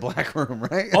probably a black room,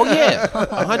 right? Oh yeah,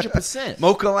 100%.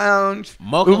 Mocha Lounge,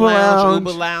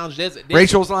 Uber Lounge. There's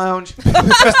Rachel's Lounge.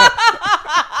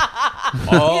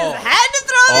 Oh, had to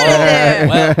throw that in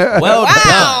there. Well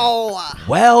wow. done.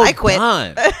 Well I quit.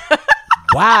 done.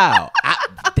 Wow.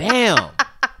 Damn.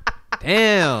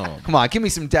 Come on, give me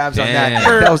some dabs on Damn.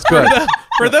 that. That was good.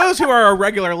 For those who are our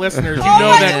regular listeners, you Oh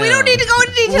know my that God, we don't need to go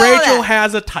into detail. Rachel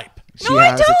has a type. No,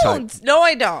 I don't. No,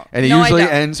 I don't. And it No, I usually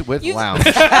don't. ends with lounge.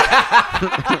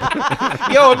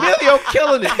 Yo, Emilio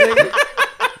killing it, nigga.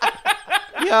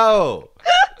 Yo.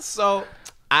 So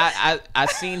I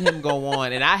seen him go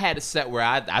on, and I had a set where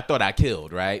I thought I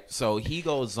killed, right? So he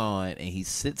goes on, and he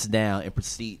sits down and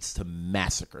proceeds to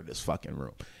massacre this fucking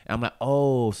room. And I'm like,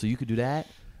 oh, so you could do that?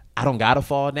 I don't gotta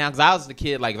fall down. Because I was the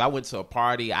kid, like, if I went to a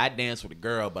party, I'd dance with a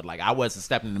girl, but, like, I wasn't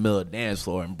stepping in the middle of the dance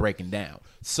floor and breaking down.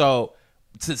 So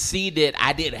to see that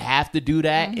I didn't have to do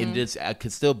that and just I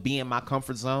could still be in my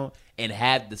comfort zone and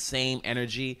have the same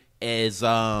energy as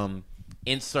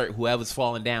insert whoever's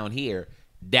falling down here,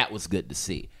 that was good to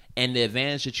see. And the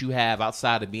advantage that you have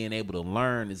outside of being able to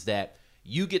learn is that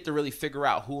you get to really figure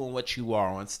out who and what you are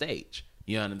on stage.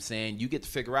 You know what I'm saying? You get to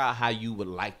figure out how you would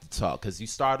like to talk because you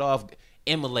start off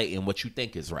emulating what you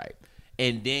think is right.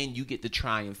 And then you get to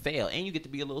try and fail. And you get to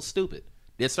be a little stupid.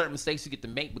 There's certain mistakes you get to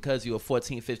make because you're a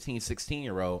 14, 15,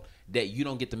 16-year-old that you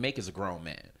don't get to make as a grown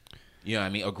man. You know what I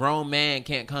mean? A grown man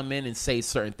can't come in and say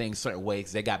certain things certain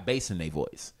ways. They got bass in their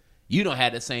voice. You don't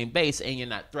have the same bass and you're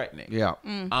not threatening. Yeah.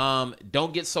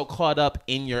 Don't get so caught up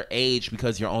in your age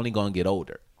because you're only going to get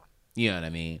older. You know what I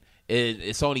mean?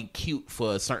 It's only cute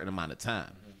for a certain amount of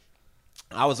time.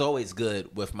 I was always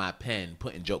good with my pen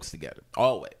putting jokes together.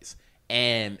 Always.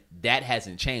 And that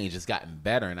hasn't changed. It's gotten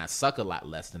better, and I suck a lot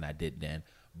less than I did then.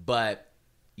 But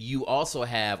you also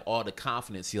have all the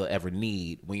confidence you'll ever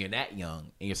need when you're that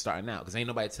young and you're starting out. Because ain't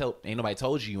nobody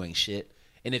told you ain't shit.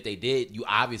 And if they did, you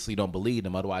obviously don't believe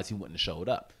them. Otherwise, he wouldn't have showed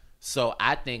up. So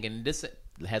I think, and this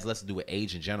has less to do with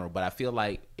age in general, but I feel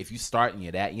like if you start and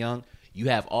you're that young, you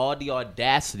have all the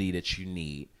audacity that you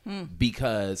need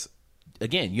because,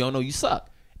 again, you don't know you suck.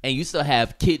 And you still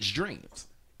have kids' dreams.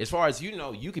 As far as you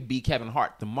know, you could be Kevin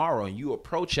Hart tomorrow and you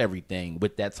approach everything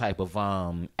with that type of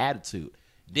attitude.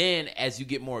 Then as you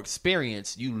get more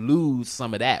experience, you lose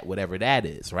some of that, whatever that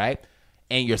is, right?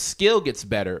 And your skill gets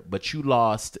better, but you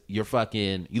lost your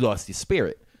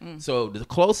spirit. So the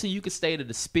closer you can stay to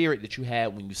the spirit that you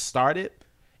had when you started,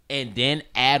 and then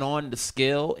add on the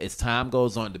skill as time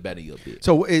goes on, the better you'll be.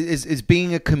 So is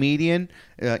being a comedian,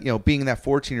 being that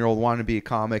 14-year-old wanting to be a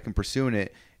comic and pursuing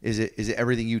it, is it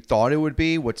everything you thought it would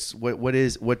be? What's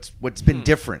been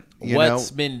different?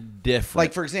 What's been different?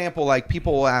 Like, for example, like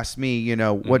people will ask me,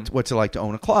 what's it like to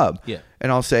own a club? Yeah.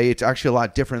 And I'll say it's actually a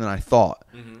lot different than I thought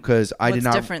because I did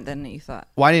not. What's different than you thought?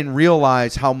 Well, I didn't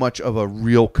realize how much of a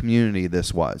real community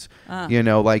this was.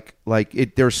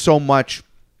 There's so much.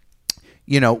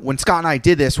 When Scott and I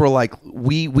did this, we're like,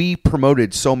 we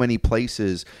promoted so many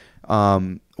places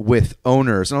with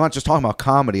owners. And I'm not just talking about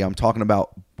comedy. I'm talking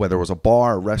about whether it was a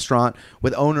bar or restaurant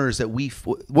with owners that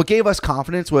what gave us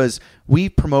confidence was we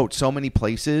promote so many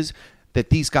places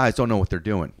that these guys don't know what they're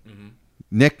doing.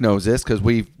 Nick knows this because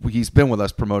he's been with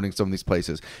us promoting some of these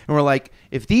places. And we're like,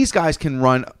 if these guys can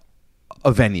run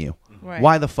a venue,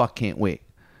 why the fuck can't we?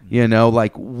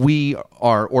 We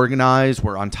are organized.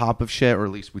 We're on top of shit, or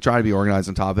at least we try to be organized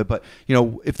on top of it. But,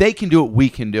 if they can do it, we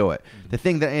can do it. The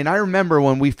thing and I remember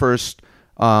when we first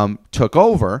took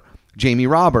over, Jamie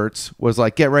Roberts was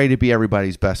like, get ready to be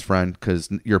everybody's best friend because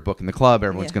you're booking the club.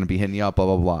 Everyone's going to be hitting you up, blah,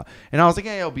 blah, blah. And I was like,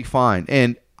 yeah, it'll be fine.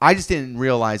 And I just didn't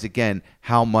realize, again,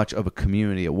 how much of a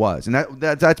community it was. And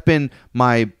that's been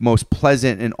my most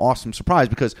pleasant and awesome surprise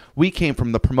because we came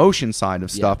from the promotion side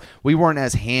of stuff. Yeah. We weren't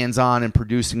as hands-on in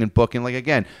producing and booking. Like,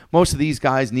 again, most of these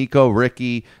guys, Nico,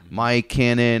 Ricky, Mike,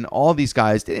 Cannon, all these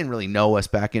guys, they didn't really know us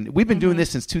back in. We've been doing this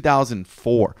since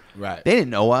 2004. Right. They didn't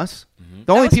know us.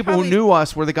 The only people who knew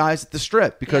us were the guys at the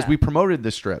Strip because we promoted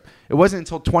the Strip. It wasn't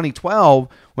until 2012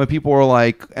 when people were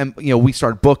like, and we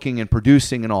started booking and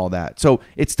producing and all that. So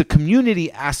it's the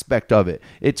community aspect of it.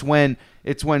 It's when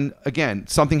again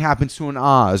something happens to an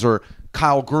Oz or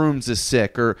Kyle Grooms is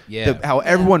sick or how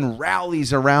everyone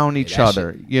rallies around each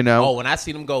other. Oh, when I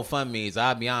see them GoFundMes,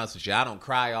 I'll be honest with you, I don't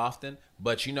cry often.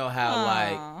 But you know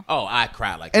how I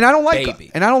cry like and I don't like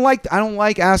baby. And I don't like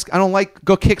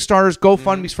go Kickstarters,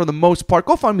 GoFundMes for the most part.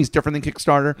 GoFundMe's different than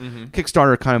Kickstarter.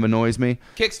 Kickstarter kind of annoys me.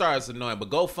 Kickstarter's annoying,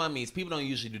 but GoFundMes, people don't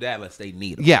usually do that unless they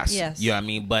need them. Yes. You know what I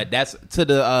mean? But that's to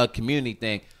the community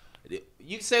thing.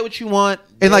 You can say what you want.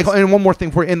 And and one more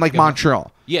thing for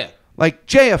Montreal. Yeah. Like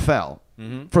JFL,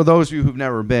 for those of you who've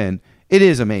never been, it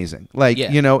is amazing.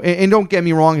 And don't get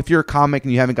me wrong, if you're a comic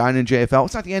and you haven't gotten in JFL,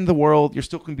 it's not the end of the world. You're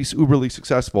still going to be uberly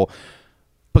successful.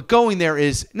 But going there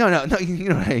is no,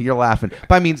 you're laughing.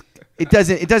 But I mean, it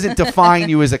doesn't define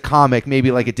you as a comic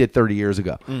maybe like it did 30 years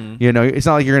ago. It's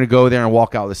not like you're going to go there and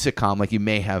walk out with a sitcom like you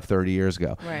may have 30 years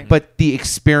ago. Right. But the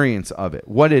experience of it,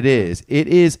 what it is,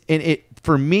 and it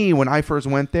for me when I first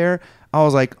went there, I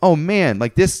was like, oh man,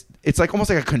 like this. It's like almost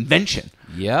like a convention.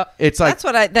 Yep. It's like that's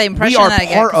what the impression we are that I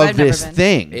get, part of I've never this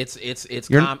been. thing.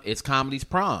 It's comedy's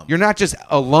prom. You're not just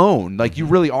alone. Like you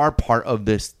really are part of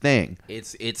this thing.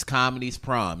 It's comedy's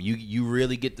prom. You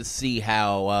really get to see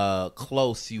how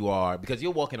close you are because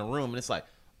you'll walk in a room and it's like,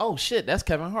 oh shit, that's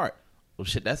Kevin Hart. Oh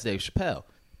shit, that's Dave Chappelle.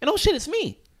 And oh shit, it's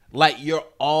me. Like you're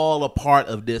all a part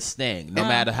of this thing, no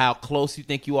matter how close you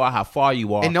think you are, how far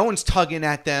you are. And no one's tugging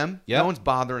at them. Yep. No one's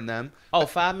bothering them. Oh,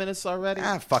 5 minutes already?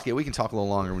 Fuck it. We can talk a little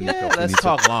longer. When Nico, let's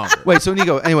talk longer. Wait, so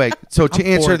Nico, anyway, so to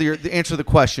answer the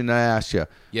question I asked you,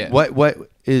 what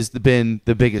is been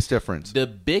the biggest difference? The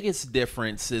biggest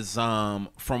difference is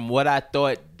from what I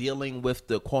thought dealing with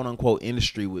the quote-unquote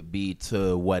industry would be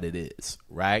to what it is,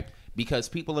 right? because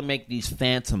people will make these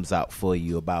phantoms out for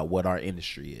you about what our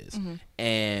industry is.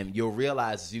 And you'll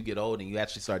realize as you get older and you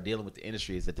actually start dealing with the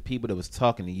industry is that the people that was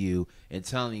talking to you and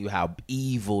telling you how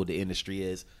evil the industry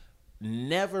is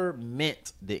never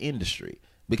meant the industry,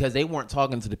 because they weren't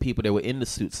talking to the people that were in the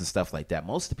suits and stuff like that.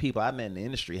 Most of the people I met in the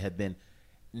industry have been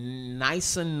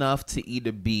nice enough to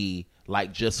either be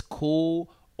like just cool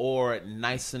or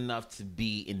nice enough to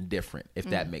be indifferent, if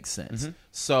that makes sense.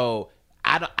 So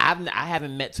I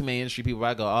haven't met too many industry people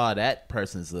where I go, oh, that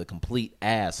person's a complete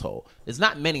asshole. There's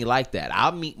not many like that.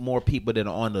 I'll meet more people that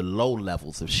are on the low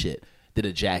levels of shit that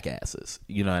are jackasses.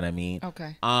 You know what I mean?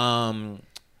 Okay.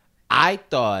 I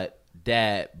thought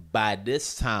that by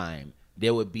this time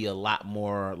there would be a lot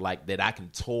more like that I can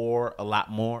tour a lot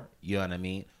more. You know what I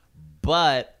mean?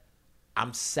 But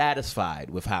I'm satisfied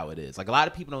with how it is. Like, a lot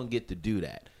of people don't get to do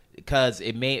that because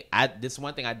this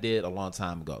one thing I did a long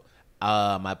time ago.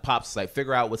 My pops was like,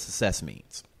 figure out what success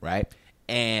means, right?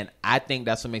 And I think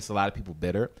that's what makes a lot of people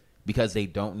bitter, because they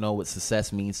don't know what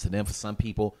success means to them. For some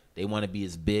people, they want to be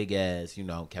as big as,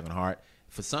 Kevin Hart.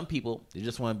 For some people, they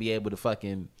just want to be able to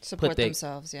fucking Support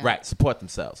themselves, yeah. Right, support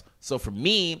themselves. So for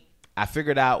me, I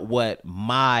figured out what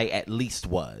my at least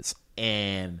was,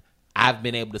 and I've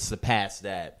been able to surpass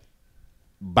that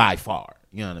by far.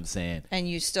 You know what I'm saying? And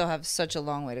you still have such a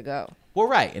long way to go. Well,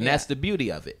 right, and that's the beauty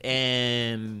of it.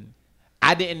 And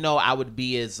I didn't know I would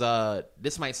be as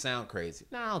this might sound crazy.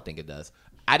 No, I don't think it does.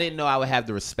 I didn't know I would have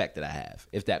the respect that I have,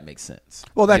 if that makes sense.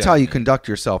 Well, that's how you conduct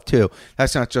yourself too.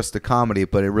 That's not just the comedy,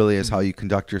 but it really is how you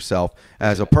conduct yourself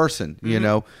as a person. You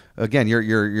know, again,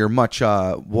 you're much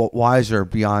wiser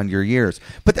beyond your years.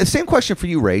 But the same question for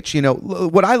you, Rach. You know,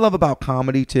 what I love about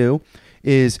comedy too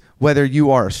is whether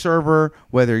you are a server,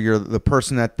 whether you're the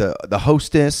person at the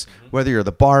hostess, whether you're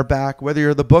the bar back, whether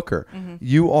you're the booker,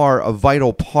 you are a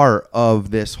vital part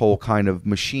of this whole kind of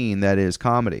machine that is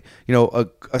comedy. You know,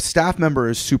 a staff member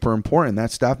is super important. That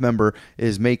staff member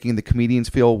is making the comedians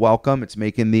feel welcome. It's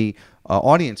making the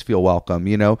audience feel welcome.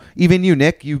 You know, even you,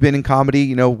 Nick, you've been in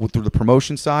comedy, through the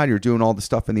promotion side. You're doing all the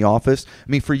stuff in the office. I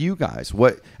mean, for you guys,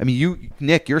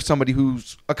 Nick, you're somebody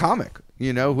who's a comic,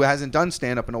 who hasn't done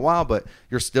stand-up in a while, but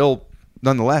you're still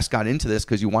nonetheless got into this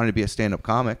because you wanted to be a stand-up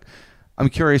comic. I'm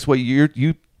curious what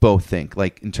you both think,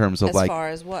 like, in terms of as far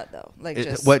as what, though? Like,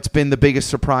 just what's been the biggest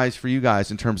surprise for you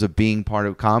guys in terms of being part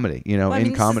of comedy,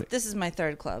 comedy? This is my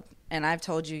third club, and I've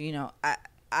told you,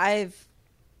 I've...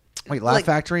 Wait, Laugh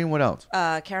Factory and what else?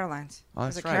 Caroline's. Oh, I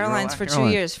was that's at right. Caroline's for 2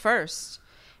 years first.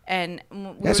 And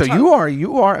so you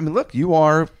are, I mean, look, you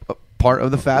are part of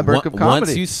the fabric of comedy.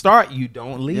 Once you start, you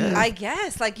don't leave. I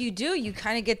guess, like, you do. You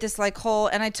kind of get this, like, whole...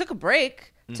 And I took a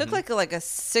break. Took, like a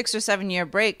 6 or 7 year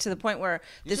break to the point where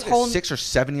this whole... 6 or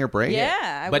 7 year break?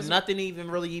 Yeah. But nothing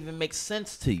even makes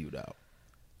sense to you, though.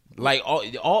 Like,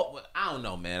 all I don't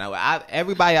know, man.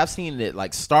 Everybody I've seen that,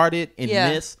 like, started in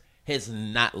this has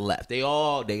not left. They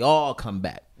all come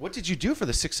back. What did you do for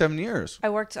the 6-7 years? I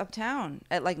worked uptown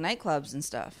at, like, nightclubs and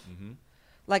stuff.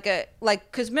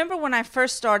 Because remember when I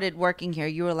first started working here,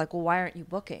 you were like, well, why aren't you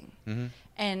booking?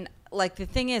 And, like, the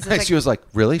thing is... She was like,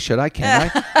 really? Should I?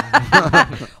 Can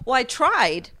I? Well, I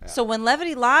tried. Yeah. So when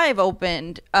Levity Live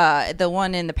opened, the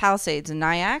one in the Palisades in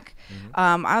Nyack,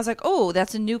 I was like, oh,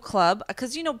 that's a new club.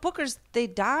 Because, bookers, they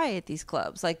die at these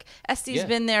clubs. Like, Estee's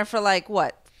been there for, like,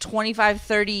 what, 25,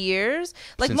 30 years?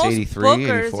 Like, since most 83,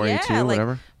 bookers, 84, 82,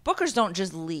 whatever. Bookers don't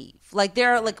just leave. Like,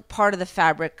 they're, like, part of the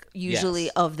fabric, usually,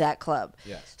 of that club.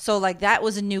 Yes. So, like, that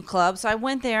was a new club. So I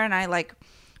went there and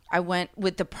I went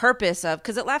with the purpose of,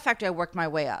 because at Laugh Factory, I worked my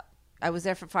way up. I was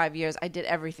there for 5 years. I did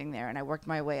everything there, and I worked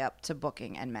my way up to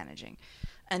booking and managing.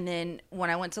 And then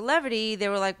when I went to Levity, they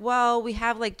were like, well, we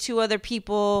have, like, 2 other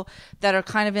people that are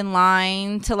kind of in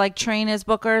line to, like, train as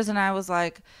bookers. And I was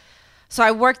like, so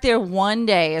I worked there one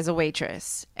day as a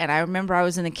waitress. And I remember I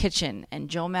was in the kitchen, and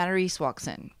Joe Matarese walks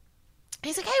in.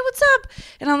 He's like, hey, what's up?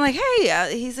 And I'm like,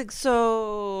 hey. He's like,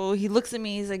 so he looks at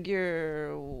me. He's like,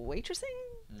 you're waitressing?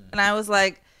 And I was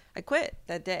like, I quit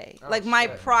that day. My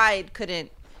pride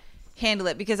couldn't handle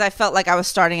it because I felt like I was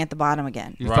starting at the bottom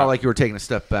again. You felt like you were taking a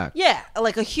step back. Yeah,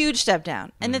 like a huge step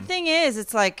down. And the thing is,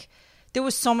 it's like there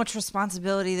was so much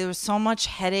responsibility. There was so much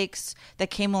headaches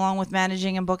that came along with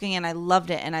managing and booking, and I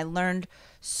loved it. And I learned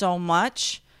so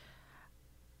much.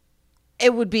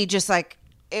 It would be just like,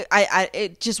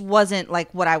 it just wasn't like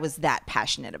what I was that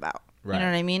passionate about. Right. You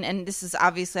know what I mean? And this is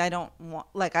obviously, I don't want,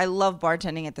 like, I love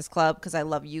bartending at this club because I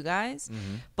love you guys.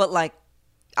 But, like,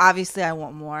 obviously I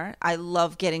want more. I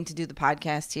love getting to do the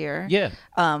podcast here. Yeah.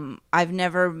 I've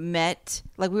never met,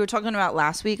 like we were talking about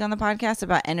last week on the podcast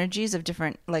about energies of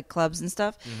different, like, clubs and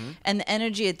stuff. And the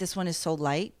energy at this one is so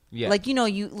light. Yeah. Like, you know,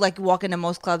 you like walk into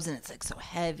most clubs and it's like so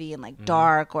heavy and like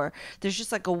dark, or there's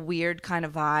just like a weird kind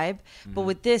of vibe. But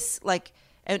with this, like,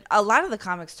 and a lot of the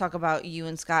comics talk about you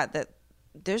and Scott, that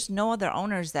there's no other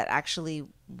owners that actually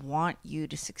want you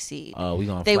to succeed. Oh, we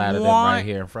gonna They flatter them want- right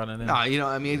here in front of them. No, you know,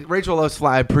 I mean, Rachel loves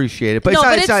fly. I appreciate it, but No, it's not,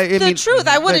 but it's not, it's I the mean, truth.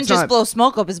 I wouldn't it's just not- blow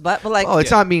smoke up his butt, but like, Oh,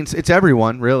 it's not means it's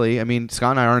everyone really. I mean,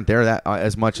 Scott and I aren't there that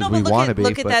as much no, as we but want to be.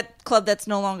 look at but- that club that's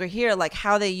no longer here. Like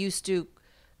how they used to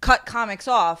cut comics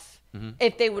off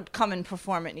if they would come and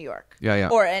perform at New York, Yeah, yeah.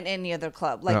 or at any other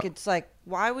club. Like Yeah. it's like,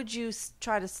 why would you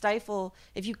try to stifle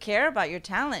if you care about your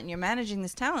talent and you're managing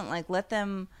this talent? Like let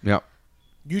them. Yeah.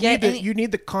 You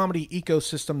need the comedy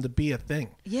ecosystem to be a thing.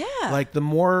 Yeah. Like the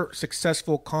more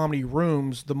successful comedy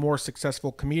rooms, the more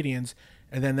successful comedians,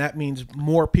 and then that means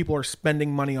more people are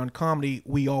spending money on comedy.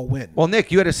 We all win. Well,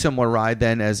 Nick, you had a similar ride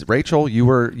then as Rachel. You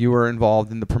were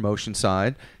involved in the promotion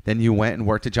side. Then you went and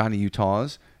worked at Johnny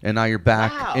Utah's, and now you're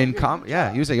back in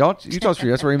Yeah, you say Utah's for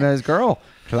you. That's where he met his girl,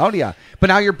 Claudia. But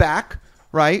now you're back,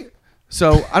 right?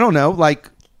 So I don't know.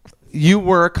 Like you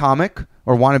were a comic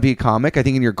or want to be a comic. I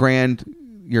think in your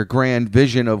grand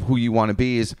vision of who you want to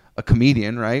be is a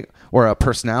comedian, right, or a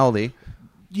personality.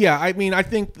 Yeah, I mean, I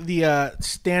think the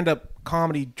stand-up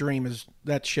comedy dream is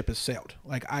that ship has sailed.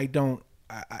 Like I don't,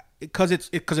 because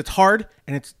it's hard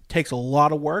and it takes a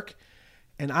lot of work,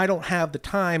 and I don't have the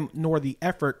time nor the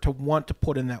effort to want to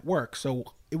put in that work. So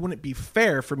it wouldn't be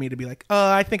fair for me to be like,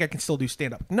 I think I can still do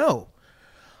stand-up. No,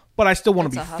 but I still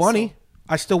want to be It's a hustle. funny.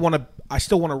 I still want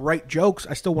to write jokes.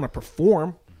 I still want to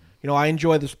perform. You know, I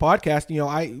enjoy this podcast. You know,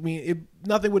 I mean,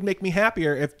 nothing would make me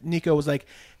happier if Nico was like,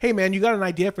 "Hey, man, you got an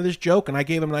idea for this joke?" And I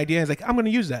gave him an idea. And he's like, "I'm going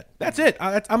to use that. That's it.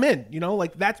 I'm in." You know,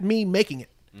 like that's me making it.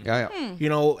 Yeah. You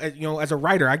know, as a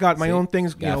writer, I got my own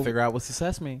things. Gotta figure out what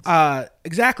success means.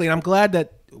 Exactly, and I'm glad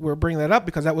that we're bringing that up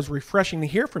because that was refreshing to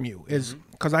hear from you. Is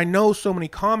because I know so many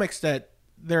comics that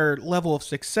their level of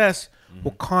success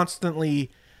will constantly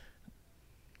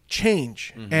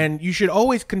change, and you should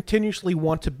always continuously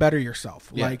want to better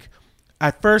yourself. Yeah. Like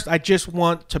at first, I just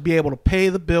want to be able to pay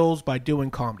the bills by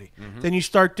doing comedy. Then you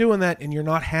start doing that, and you're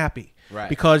not happy, Right.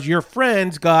 Because your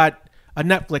friends got a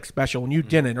Netflix special and you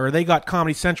didn't, or they got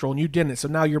Comedy Central and you didn't. So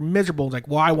now you're miserable. It's like,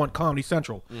 well, I want Comedy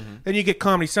Central. Then you get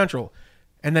Comedy Central,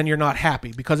 and then you're not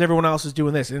happy because everyone else is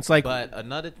doing this. And it's like, But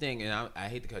another thing, and I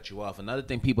hate to cut you off, another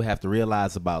thing people have to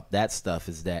realize about that stuff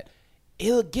is that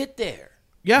it'll get there.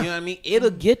 Yeah. You know what I mean? It'll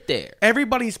get there.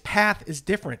 everybody's path is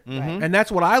different. And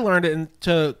that's what I learned. And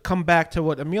to come back to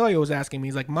what Emilio was asking me,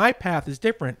 he's like, my path is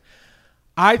different.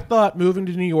 I thought moving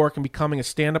to New York and becoming a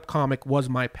stand-up comic was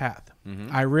my path.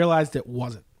 I realized it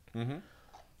wasn't.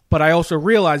 But I also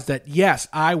realized that, yes,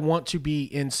 I want to be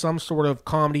in some sort of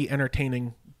comedy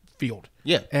entertaining field.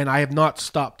 Yeah. And I have not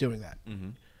stopped doing that.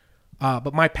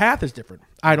 But my path is different.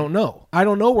 I don't know. I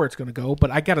don't know where it's going to go,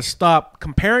 but I got to stop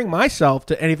comparing myself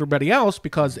to everybody else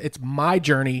because it's my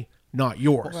journey, not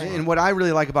yours. And what I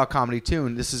really like about comedy too,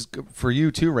 and this is good for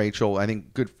you too, Rachel, I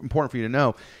think important for you to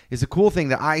know, is the cool thing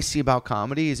that I see about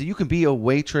comedy is that you can be a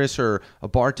waitress or a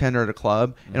bartender at a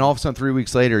club, and all of a sudden 3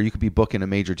 weeks later you could be booking a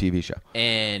major TV show.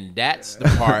 And that's the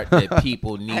part that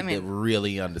people need to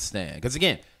really understand. Because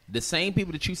again, the same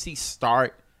people that you see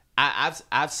start,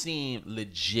 I've seen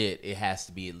legit. It has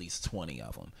to be at least 20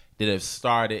 of them that have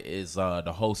started as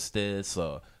the hostess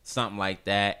or something like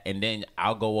that, and then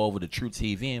I'll go over to True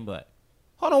TV and be like,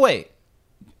 "Hold on, wait,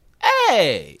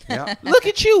 hey, Yeah. look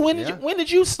at you. When did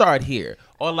you start here?"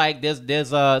 Or like there's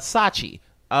Sachi.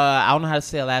 I don't know how to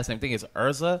say her last name. I think it's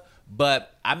Urza.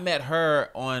 But I met her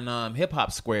on Hip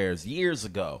Hop Squares years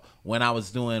ago when I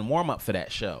was doing warm up for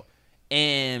that show.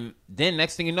 And then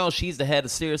next thing you know, she's the head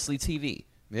of Seriously TV.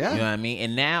 Yeah. You know what I mean?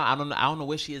 And now I don't know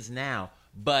where she is now,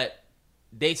 but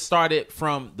they started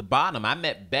from the bottom. I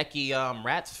met Becky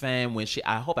Ratzfan when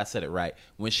I hope I said it right,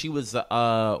 when she was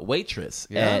a waitress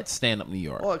at Stand Up New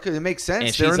York. Well, because it makes sense.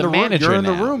 And They're she's in a the room. manager You're in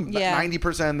the now. room Yeah.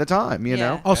 90% of the time. You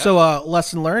know. Also,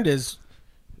 lesson learned is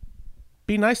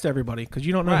be nice to everybody because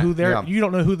you don't know Right. who they're. Yeah. You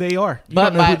don't know who they are. You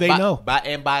don't know who they know. By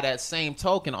that same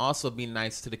token, also be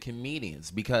nice to the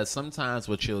comedians, because sometimes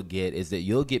what you'll get is that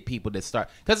you'll get people that start,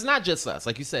 because it's not just us,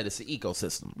 like you said, it's an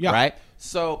ecosystem, Yeah. right?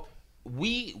 So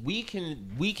we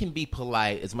can be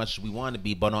polite as much as we want to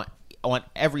be, but on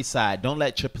every side, don't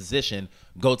let your position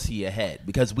go to your head,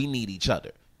 because we need each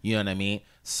other. You know what I mean?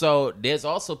 So there's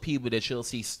also people that you'll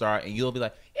see start, and you'll be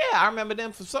like, yeah, I remember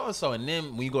them from so-and-so. And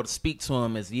then when you go to speak to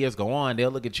them as the years go on, they'll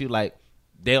look at you like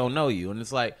they don't know you. And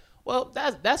it's like, well,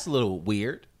 that's a little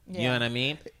weird. You know what I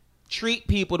mean? Treat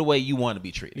people the way you want to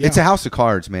be treated. It's a house of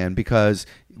cards, man, because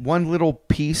one little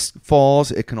piece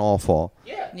falls, it can all fall.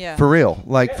 Yeah. For real.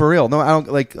 For real. No, I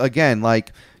don't, again,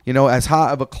 You know, as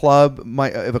hot of a club,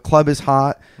 if a club is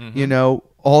hot, you know,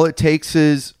 all it takes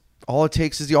is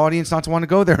the audience not to want to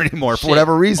go there anymore for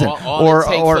whatever reason, or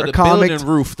a comic building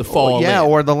roof to fall.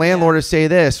 Or the landlord to say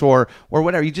this, or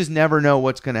whatever. You just never know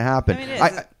what's going to happen.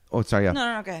 Sorry. Yeah.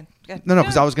 No, go ahead. No,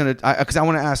 because I was gonna, because I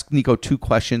want to ask Nico 2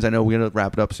 questions. I know we're gonna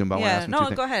wrap it up soon, but I want to ask him 2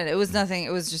 things. Go ahead. It was nothing.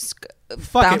 It was just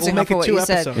We'll bouncing make off it of what 2 you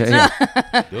said.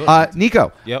 episodes.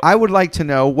 Nico, I would like to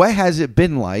know, what has it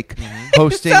been like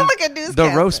hosting Sound like a newscaster.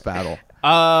 the roast battle?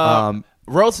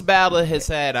 Roast battle has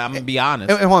had. I'm gonna be honest.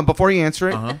 And hold on, before you answer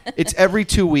it, it's every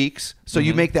 2 weeks, so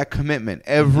you make that commitment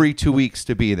every 2 weeks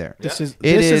to be there. This is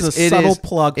a subtle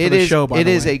plug for the show. By the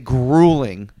way, it is a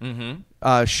grueling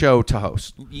show to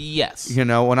host. Yes. You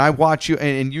know, when I watch you,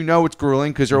 and you know it's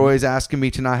grueling because you're always asking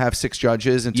me to not have 6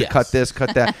 judges and to cut this,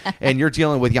 cut that, and you're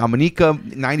dealing with Yamanika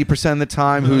 90% of the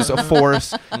time, who's a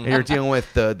force, and you're dealing with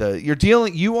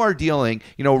you are dealing,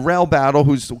 you know, Rel Battle,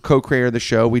 who's the co-creator of the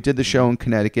show. We did the show in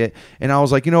Connecticut, and I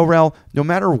was like, you know, Rel, no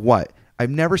matter what, I've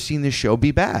never seen this show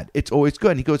be bad. It's always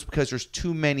good. And he goes, because there's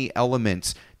too many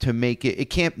elements to make it.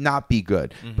 It can't not be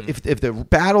good. But if the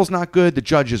battle's not good, the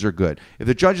judges are good. If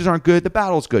the judges aren't good, the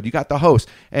battle's good. You got the host.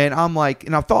 And I'm like,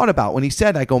 and I've thought about when he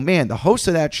said, I go, man, the host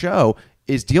of that show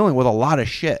is dealing with a lot of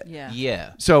shit.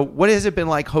 Yeah. So what has it been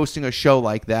like hosting a show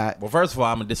like that? Well, first of all,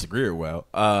 I'm gonna disagree with Will.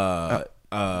 Okay.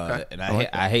 And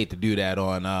I hate to do that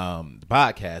on the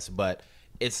podcast, but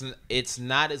it's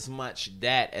not as much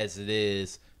that as it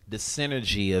is the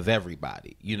synergy of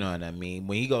everybody. You know what I mean?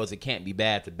 When he goes, it can't be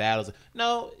bad if the battles.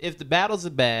 No, if the battles are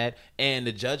bad and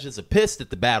the judges are pissed that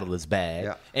the battle is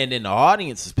bad, and then the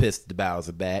audience is pissed that the battles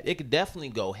are bad, it could definitely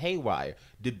go haywire.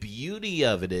 The beauty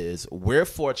of it is we're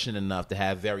fortunate enough to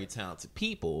have very talented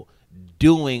people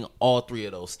doing all 3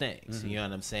 of those things. You know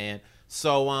what I'm saying?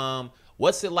 So,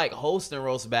 what's it like hosting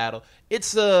Roast Battle?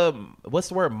 It's what's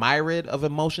the word? Myriad of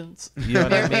emotions. You know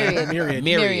what I mean?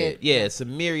 Myriad. Yeah, it's a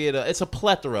myriad. It's a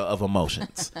plethora of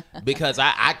emotions because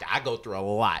I go through a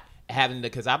lot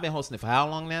because I've been hosting it for how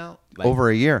long now? Like, over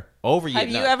a year. Over a year. Have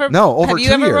you ever? No, over 2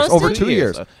 years. Roasted? Over 2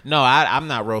 years. No, I'm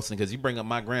not roasting because you bring up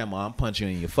my grandma, I'm punching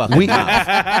you in your fucking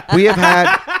mouth.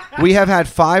 We have had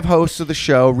 5 hosts of the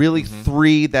show, really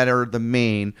 3 that are the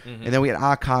main, and then we had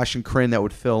Akash and Kryn that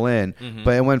would fill in.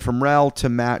 But it went from Rel to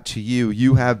Matt to you.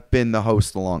 You have been the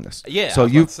host the longest. Yeah, so I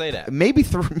was about to say that. Maybe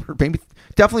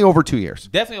definitely over 2 years.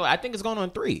 Definitely, I think it's going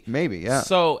on 3. Maybe, yeah.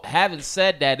 So having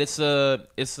said that, it's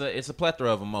a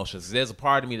plethora of emotions. There's a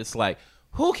part of me that's like,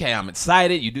 okay, I'm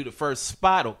excited. You do the first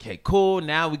spot. Okay, cool.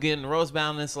 Now we get in the roast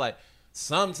battle. And it's like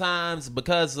sometimes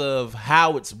because of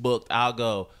how it's booked, I'll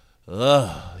go,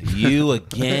 ugh, you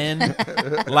again?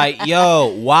 Like,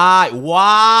 yo,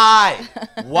 why?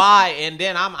 And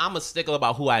then I'm a stickler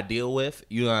about who I deal with.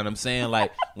 You know what I'm saying?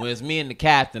 Like, when it's me and the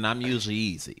captain, I'm usually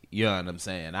easy. You know what I'm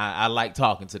saying? I like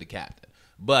talking to the captain.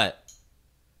 But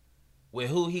with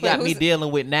who he got me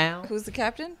dealing with now. Who's the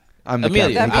captain? I'm the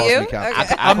Emilio. captain. That He calls you? me captain.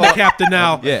 Okay. I'm the captain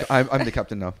now. Yeah. I'm the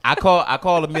captain now. I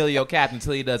call Emilio captain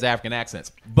until he does African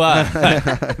accents. But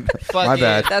My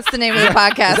bad. That's the name of the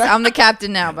podcast. I'm the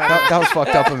captain now, buddy. That was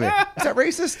fucked up of me. Is that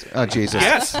racist? Oh, Jesus.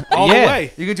 Yes, all Yeah. the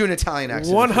way. You can do an Italian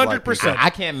accent. 100%. I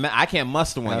can't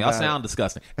muster one. My Y'all bad. sound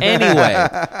disgusting. Anyway,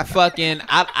 fucking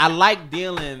I like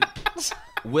dealing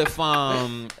with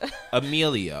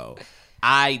Emilio.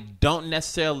 I don't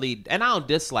necessarily, and I don't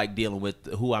dislike dealing with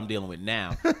who I'm dealing with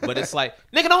now, but it's like,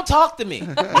 nigga, don't talk to me. You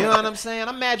know what I'm saying?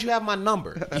 I'm mad you have my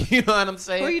number. You know what I'm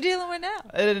saying? Who are you dealing with now?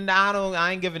 And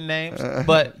I ain't giving names,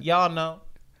 but y'all know.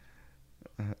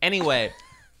 Anyway,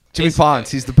 Jimmy Pons,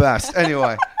 he's the best.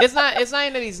 Anyway. it's not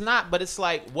even that he's not, but it's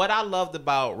like what I loved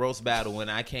about Roast Battle when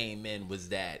I came in was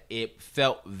that it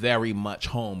felt very much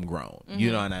homegrown.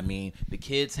 You know what I mean? The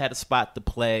kids had a spot to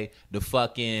play. The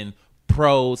fucking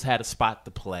pros had a spot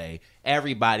to play.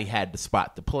 Everybody had the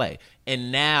spot to play. And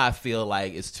now I feel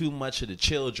like it's too much of the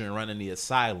children running the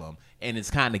asylum, and it's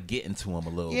kind of getting to them a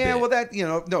little bit. Yeah, well, that,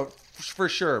 no, for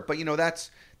sure. But,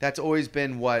 that's always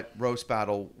been what Roast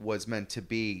Battle was meant to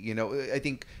be. I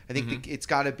think it's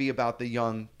got to be about the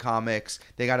young comics.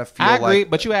 They got to feel I agree, like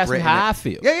but you asked me how I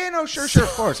feel. Yeah, no, sure, of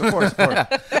course.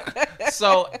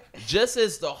 So, just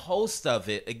as the host of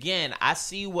it, again, I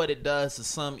see what it does to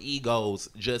some egos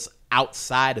just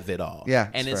outside of it all. Yeah,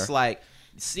 and it's it's fair. like,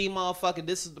 see, motherfucker,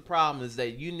 this is the problem, is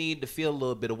that you need to feel a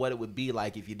little bit of what it would be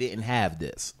like if you didn't have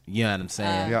this. You know what I'm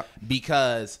saying? Yeah.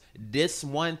 Because this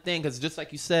one thing, because just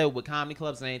like you said with comedy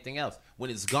clubs and anything else, when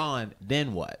it's gone,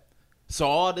 then what? So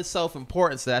all this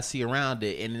self-importance that I see around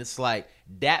it, and it's like,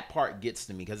 that part gets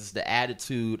to me because it's the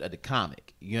attitude of the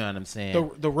comic. You know what I'm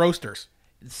saying? The roasters.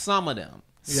 Some of them.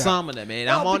 Some of them, and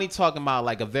I'm only talking about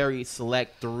like a very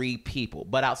select 3 people.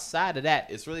 But outside of that,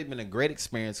 it's really been a great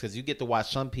experience because you get to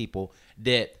watch some people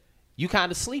that you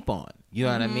kind of sleep on. You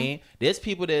know what I mean? There's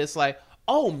people that it's like,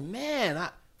 oh man,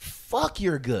 fuck,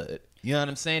 you're good. You know what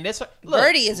I'm saying? That's look,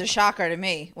 Birdie is a shocker to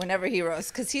me whenever he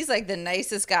roasts because he's like the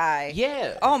nicest guy.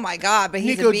 Yeah. Oh my god, but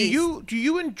he's Nico, a beast. do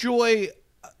you enjoy?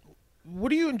 What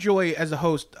do you enjoy as a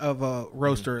host of a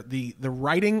roaster? The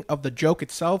writing of the joke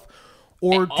itself,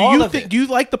 or do you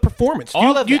like the performance? Do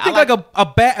you think like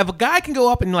if a guy can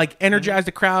go up and like energize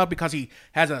the crowd because he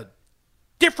has a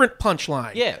different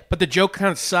punchline, but the joke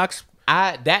kind of sucks?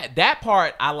 That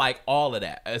part I like all of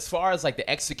that. As far as like the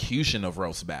execution of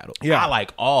roast battle, I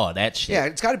like all that shit. Yeah,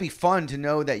 it's got to be fun to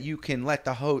know that you can let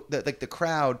the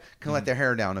crowd can let their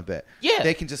hair down a bit. Yeah,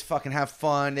 they can just fucking have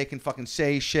fun. They can fucking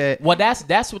say shit. Well,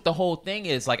 that's what the whole thing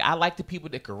is. Like, I like the people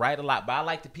that can write a lot, but I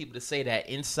like the people that say that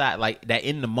inside, like that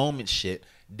in the moment shit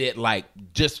that like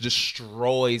just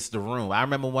destroys the room. I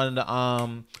remember one of the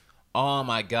oh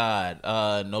my god,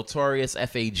 Notorious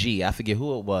FAG. I forget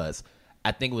who it was.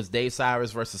 I think it was Dave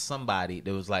Cyrus versus somebody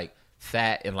that was like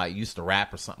fat and like used to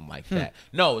rap or something like that.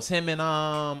 No, it's him and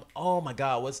oh my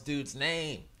god, what's dude's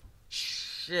name?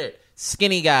 Shit.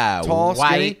 Skinny guy. Tall,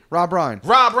 white. skinny? Rob Ryan.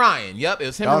 Rob Ryan. Yep, it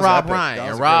was him and Rob epic. Ryan.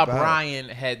 And Rob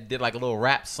Ryan did like a little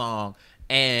rap song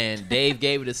and Dave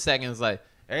gave it a second. It was like,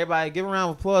 everybody give a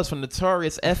round of applause for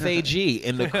Notorious FAG.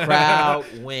 And the crowd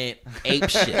went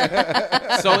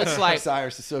apeshit. So it's like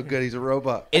Cyrus is so good, he's a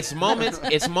robot. It's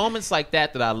moments like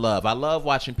that I love. I love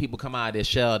watching people come out of their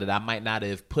shell that I might not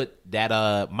have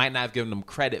might not have given them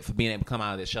credit for being able to come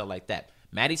out of their shell like that.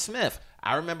 Maddie Smith,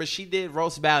 I remember she did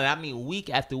roast battle, I mean week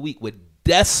after week would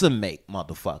decimate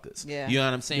motherfuckers. Yeah. You know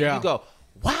what I'm saying? Yeah. You go,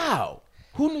 wow,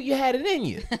 who knew you had it in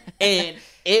you? And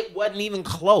it wasn't even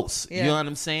close. Yeah. You know what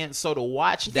I'm saying? So to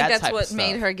watch You that think type that's of what stuff,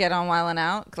 made her get on Wild 'N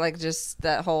Out? Like just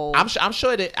that whole. I'm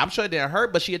sure it didn't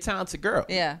hurt, but she a talented girl.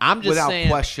 Yeah. I'm just Without saying,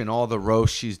 question, all the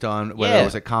roasts she's done, whether it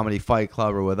was at Comedy Fight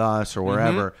Club or with us or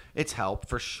wherever, it's helped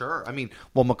for sure. I mean,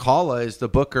 well, McCullough is the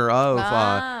booker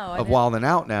of Wild 'N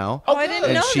Out now. Oh, I didn't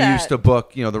and know she that. used to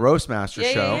book, the Roastmaster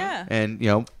show. Yeah. And,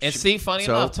 And see, funny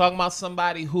enough, talking about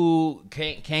somebody who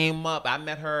came up, I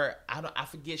met her, I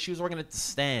forget, she was working at the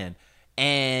Stand.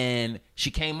 And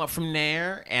she came up from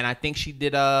there, and I think she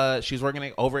did. She was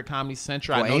working over at Comedy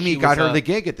Central. Well, I know Amy got her the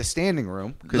gig at the Standing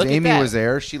Room because Amy was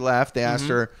there. She left. They asked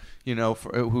her,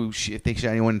 if they had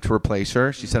anyone to replace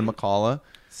her. She said McCullough.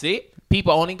 See,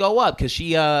 people only go up because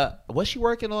she was she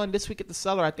working on This Week at the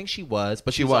Cellar? I think she was,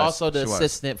 but she was also the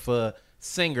assistant for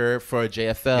singer for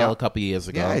JFL a couple years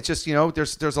ago. Yeah, it's just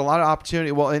there's a lot of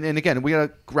opportunity. Well, and again, we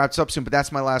gotta wrap this up soon, but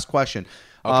that's my last question.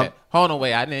 Okay, hold on,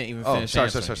 wait. I didn't even finish.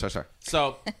 Sorry.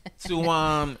 So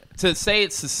to say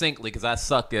it succinctly, because I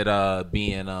suck at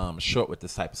being short with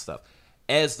this type of stuff.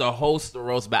 As the host of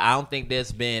Roast Battle, I don't think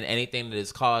there's been anything that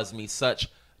has caused me such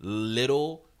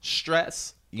little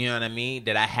stress. You know what I mean?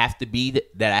 That I have to be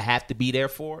there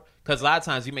for. Because a lot of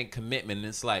times you make commitment, and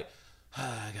it's like,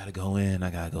 I gotta go in.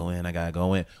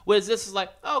 Whereas this is like,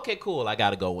 okay, cool, I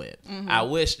gotta go in. I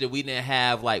wish that we didn't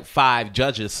have like 5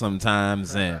 judges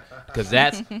sometimes, and because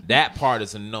that part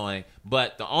is annoying.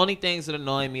 But the only things that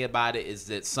annoy me about it is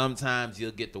that sometimes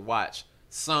you'll get to watch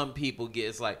some people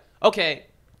it's like, okay,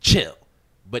 chill.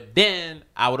 But then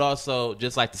I would also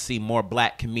just like to see more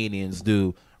black comedians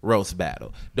do roast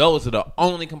battle. Those are the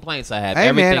only complaints I have. Hey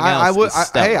Everything man, I would. is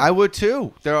stellar. I would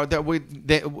too. The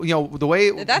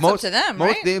way That's most, up to them,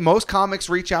 most, right? most comics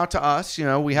reach out to us.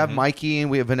 We have Mikey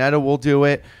and we have Vanetta. Will do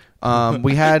it.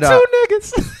 We had 2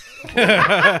 niggas.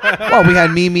 well, we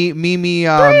had Mimi. 3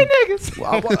 niggas.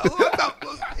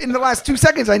 In the last 2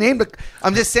 seconds, I named.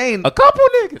 I'm just saying. A couple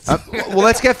niggas. Well,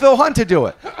 let's get Phil Hunt to do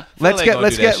it. Let's get.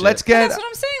 That's what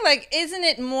I'm saying. Like, isn't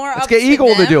it more up Let's get to Eagle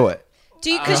them? to do it.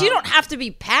 Because you don't have to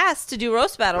be passed to do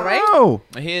roast battle, right? No.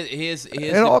 Here's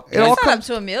It all It's not up comes.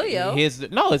 to Emilio.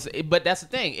 But that's the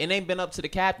thing. It ain't been up to the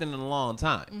captain in a long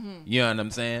time. You know what I'm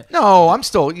saying? No, I'm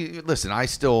still. Listen, I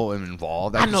still am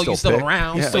involved. I know you're still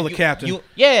around. He's still the captain.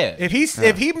 Yeah.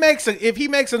 If he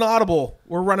makes an audible,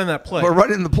 we're running that play. We're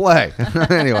running the play.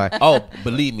 Anyway. Oh,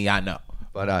 believe me, I know.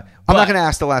 But I'm not going to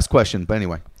ask the last question. But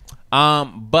anyway.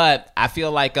 But I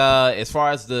feel like as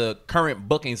far as the current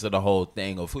bookings of the whole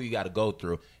thing of who you got to go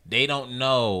through, they don't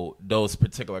know those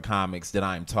particular comics that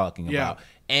I'm talking about,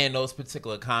 and those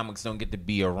particular comics don't get to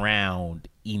be around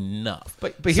enough.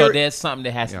 But so here, there's something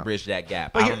that has to bridge that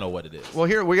gap. I don't know what it is. Well,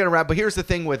 here we're gonna wrap. But here's the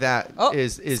thing with that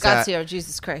is Scott's that here.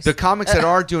 Jesus Christ. the comics that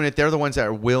are doing it, they're the ones that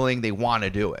are willing. They want to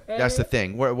do it. That's the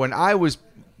thing. When I was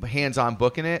hands-on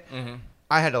booking it,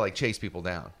 I had to like chase people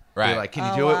down. Right. They're like, can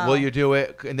you do it? Will you do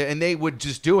it? And they would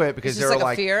just do it because Is they this were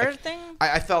like a fear like, thing?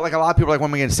 I felt like a lot of people were like, when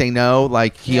am I going to say no?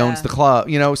 Like, he owns the club,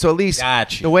 so at least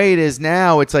Got you. the way it is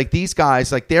now, it's like these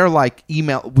guys, like, they're like,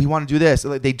 email, we want to do this.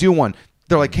 Like, they do one.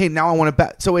 They're like, hey, now I want to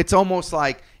bet. So it's almost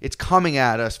like it's coming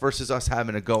at us versus us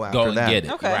having to go after and them. get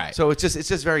it. Okay. Right. So it's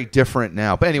just very different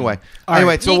now. But anyway,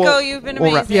 right. so Nico, you've been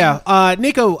wrap- amazing. Yeah,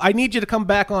 Nico, I need you to come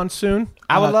back on soon.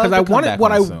 I would love to because come back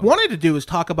what on I soon. wanted to do is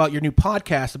talk about your new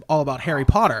podcast all about Harry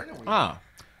Potter Oh.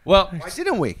 Well, Why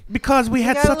didn't we? because we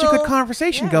had got a such a good little-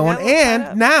 conversation yeah, going, we got a little fired up.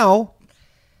 and now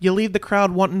you leave the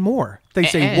crowd wanting more. They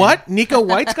say, And- "What? Nico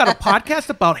White's got a podcast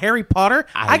about Harry Potter?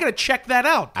 I got to check that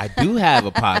out." I do have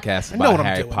a podcast know about what I'm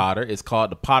Harry doing. Potter. It's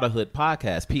called the Potterhood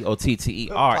Podcast. POTTERHOOD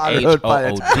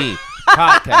Potterhood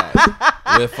podcast.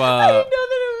 With I didn't know that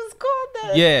it was called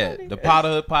that. yeah, the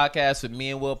Potterhood Podcast with me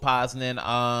and Will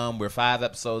Posnan. We're 5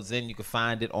 episodes in. You can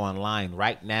find it online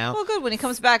right now. Well, good. When he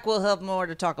comes back, we'll have more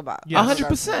to talk about.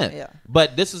 100%. Yeah.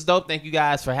 But this is dope. Thank you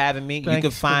guys for having me. You Thanks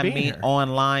can for find being me here.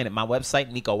 online at my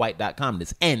website, NicoWhite.com.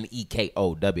 That's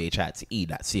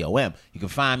NekoWhite.com. You can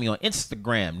find me on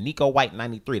Instagram,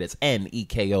 NicoWhite93. That's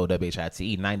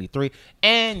NekoWhite93.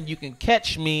 And you can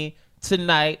catch me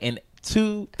tonight and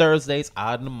 2 Thursdays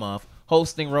out of the month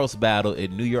hosting Roast Battle at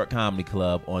New York Comedy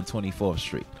Club on 24th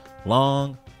Street.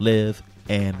 Long live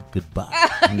and goodbye.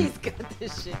 He's got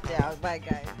this shit down. Bye,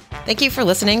 guys. Thank you for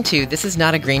listening to This Is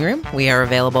Not a Green Room. We are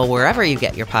available wherever you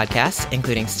get your podcasts,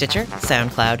 including Stitcher,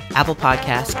 SoundCloud, Apple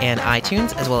Podcasts, and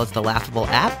iTunes, as well as the Laughable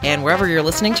app. And wherever you're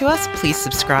listening to us, please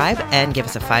subscribe and give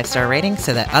us a 5-star rating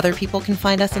so that other people can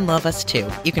find us and love us too.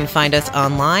 You can find us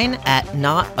online at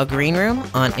Not a Green Room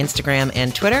on Instagram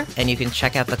and Twitter, and you can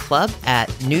check out the club at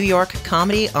New York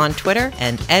Comedy on Twitter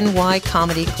and NY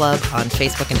Comedy Club on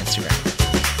Facebook and Instagram.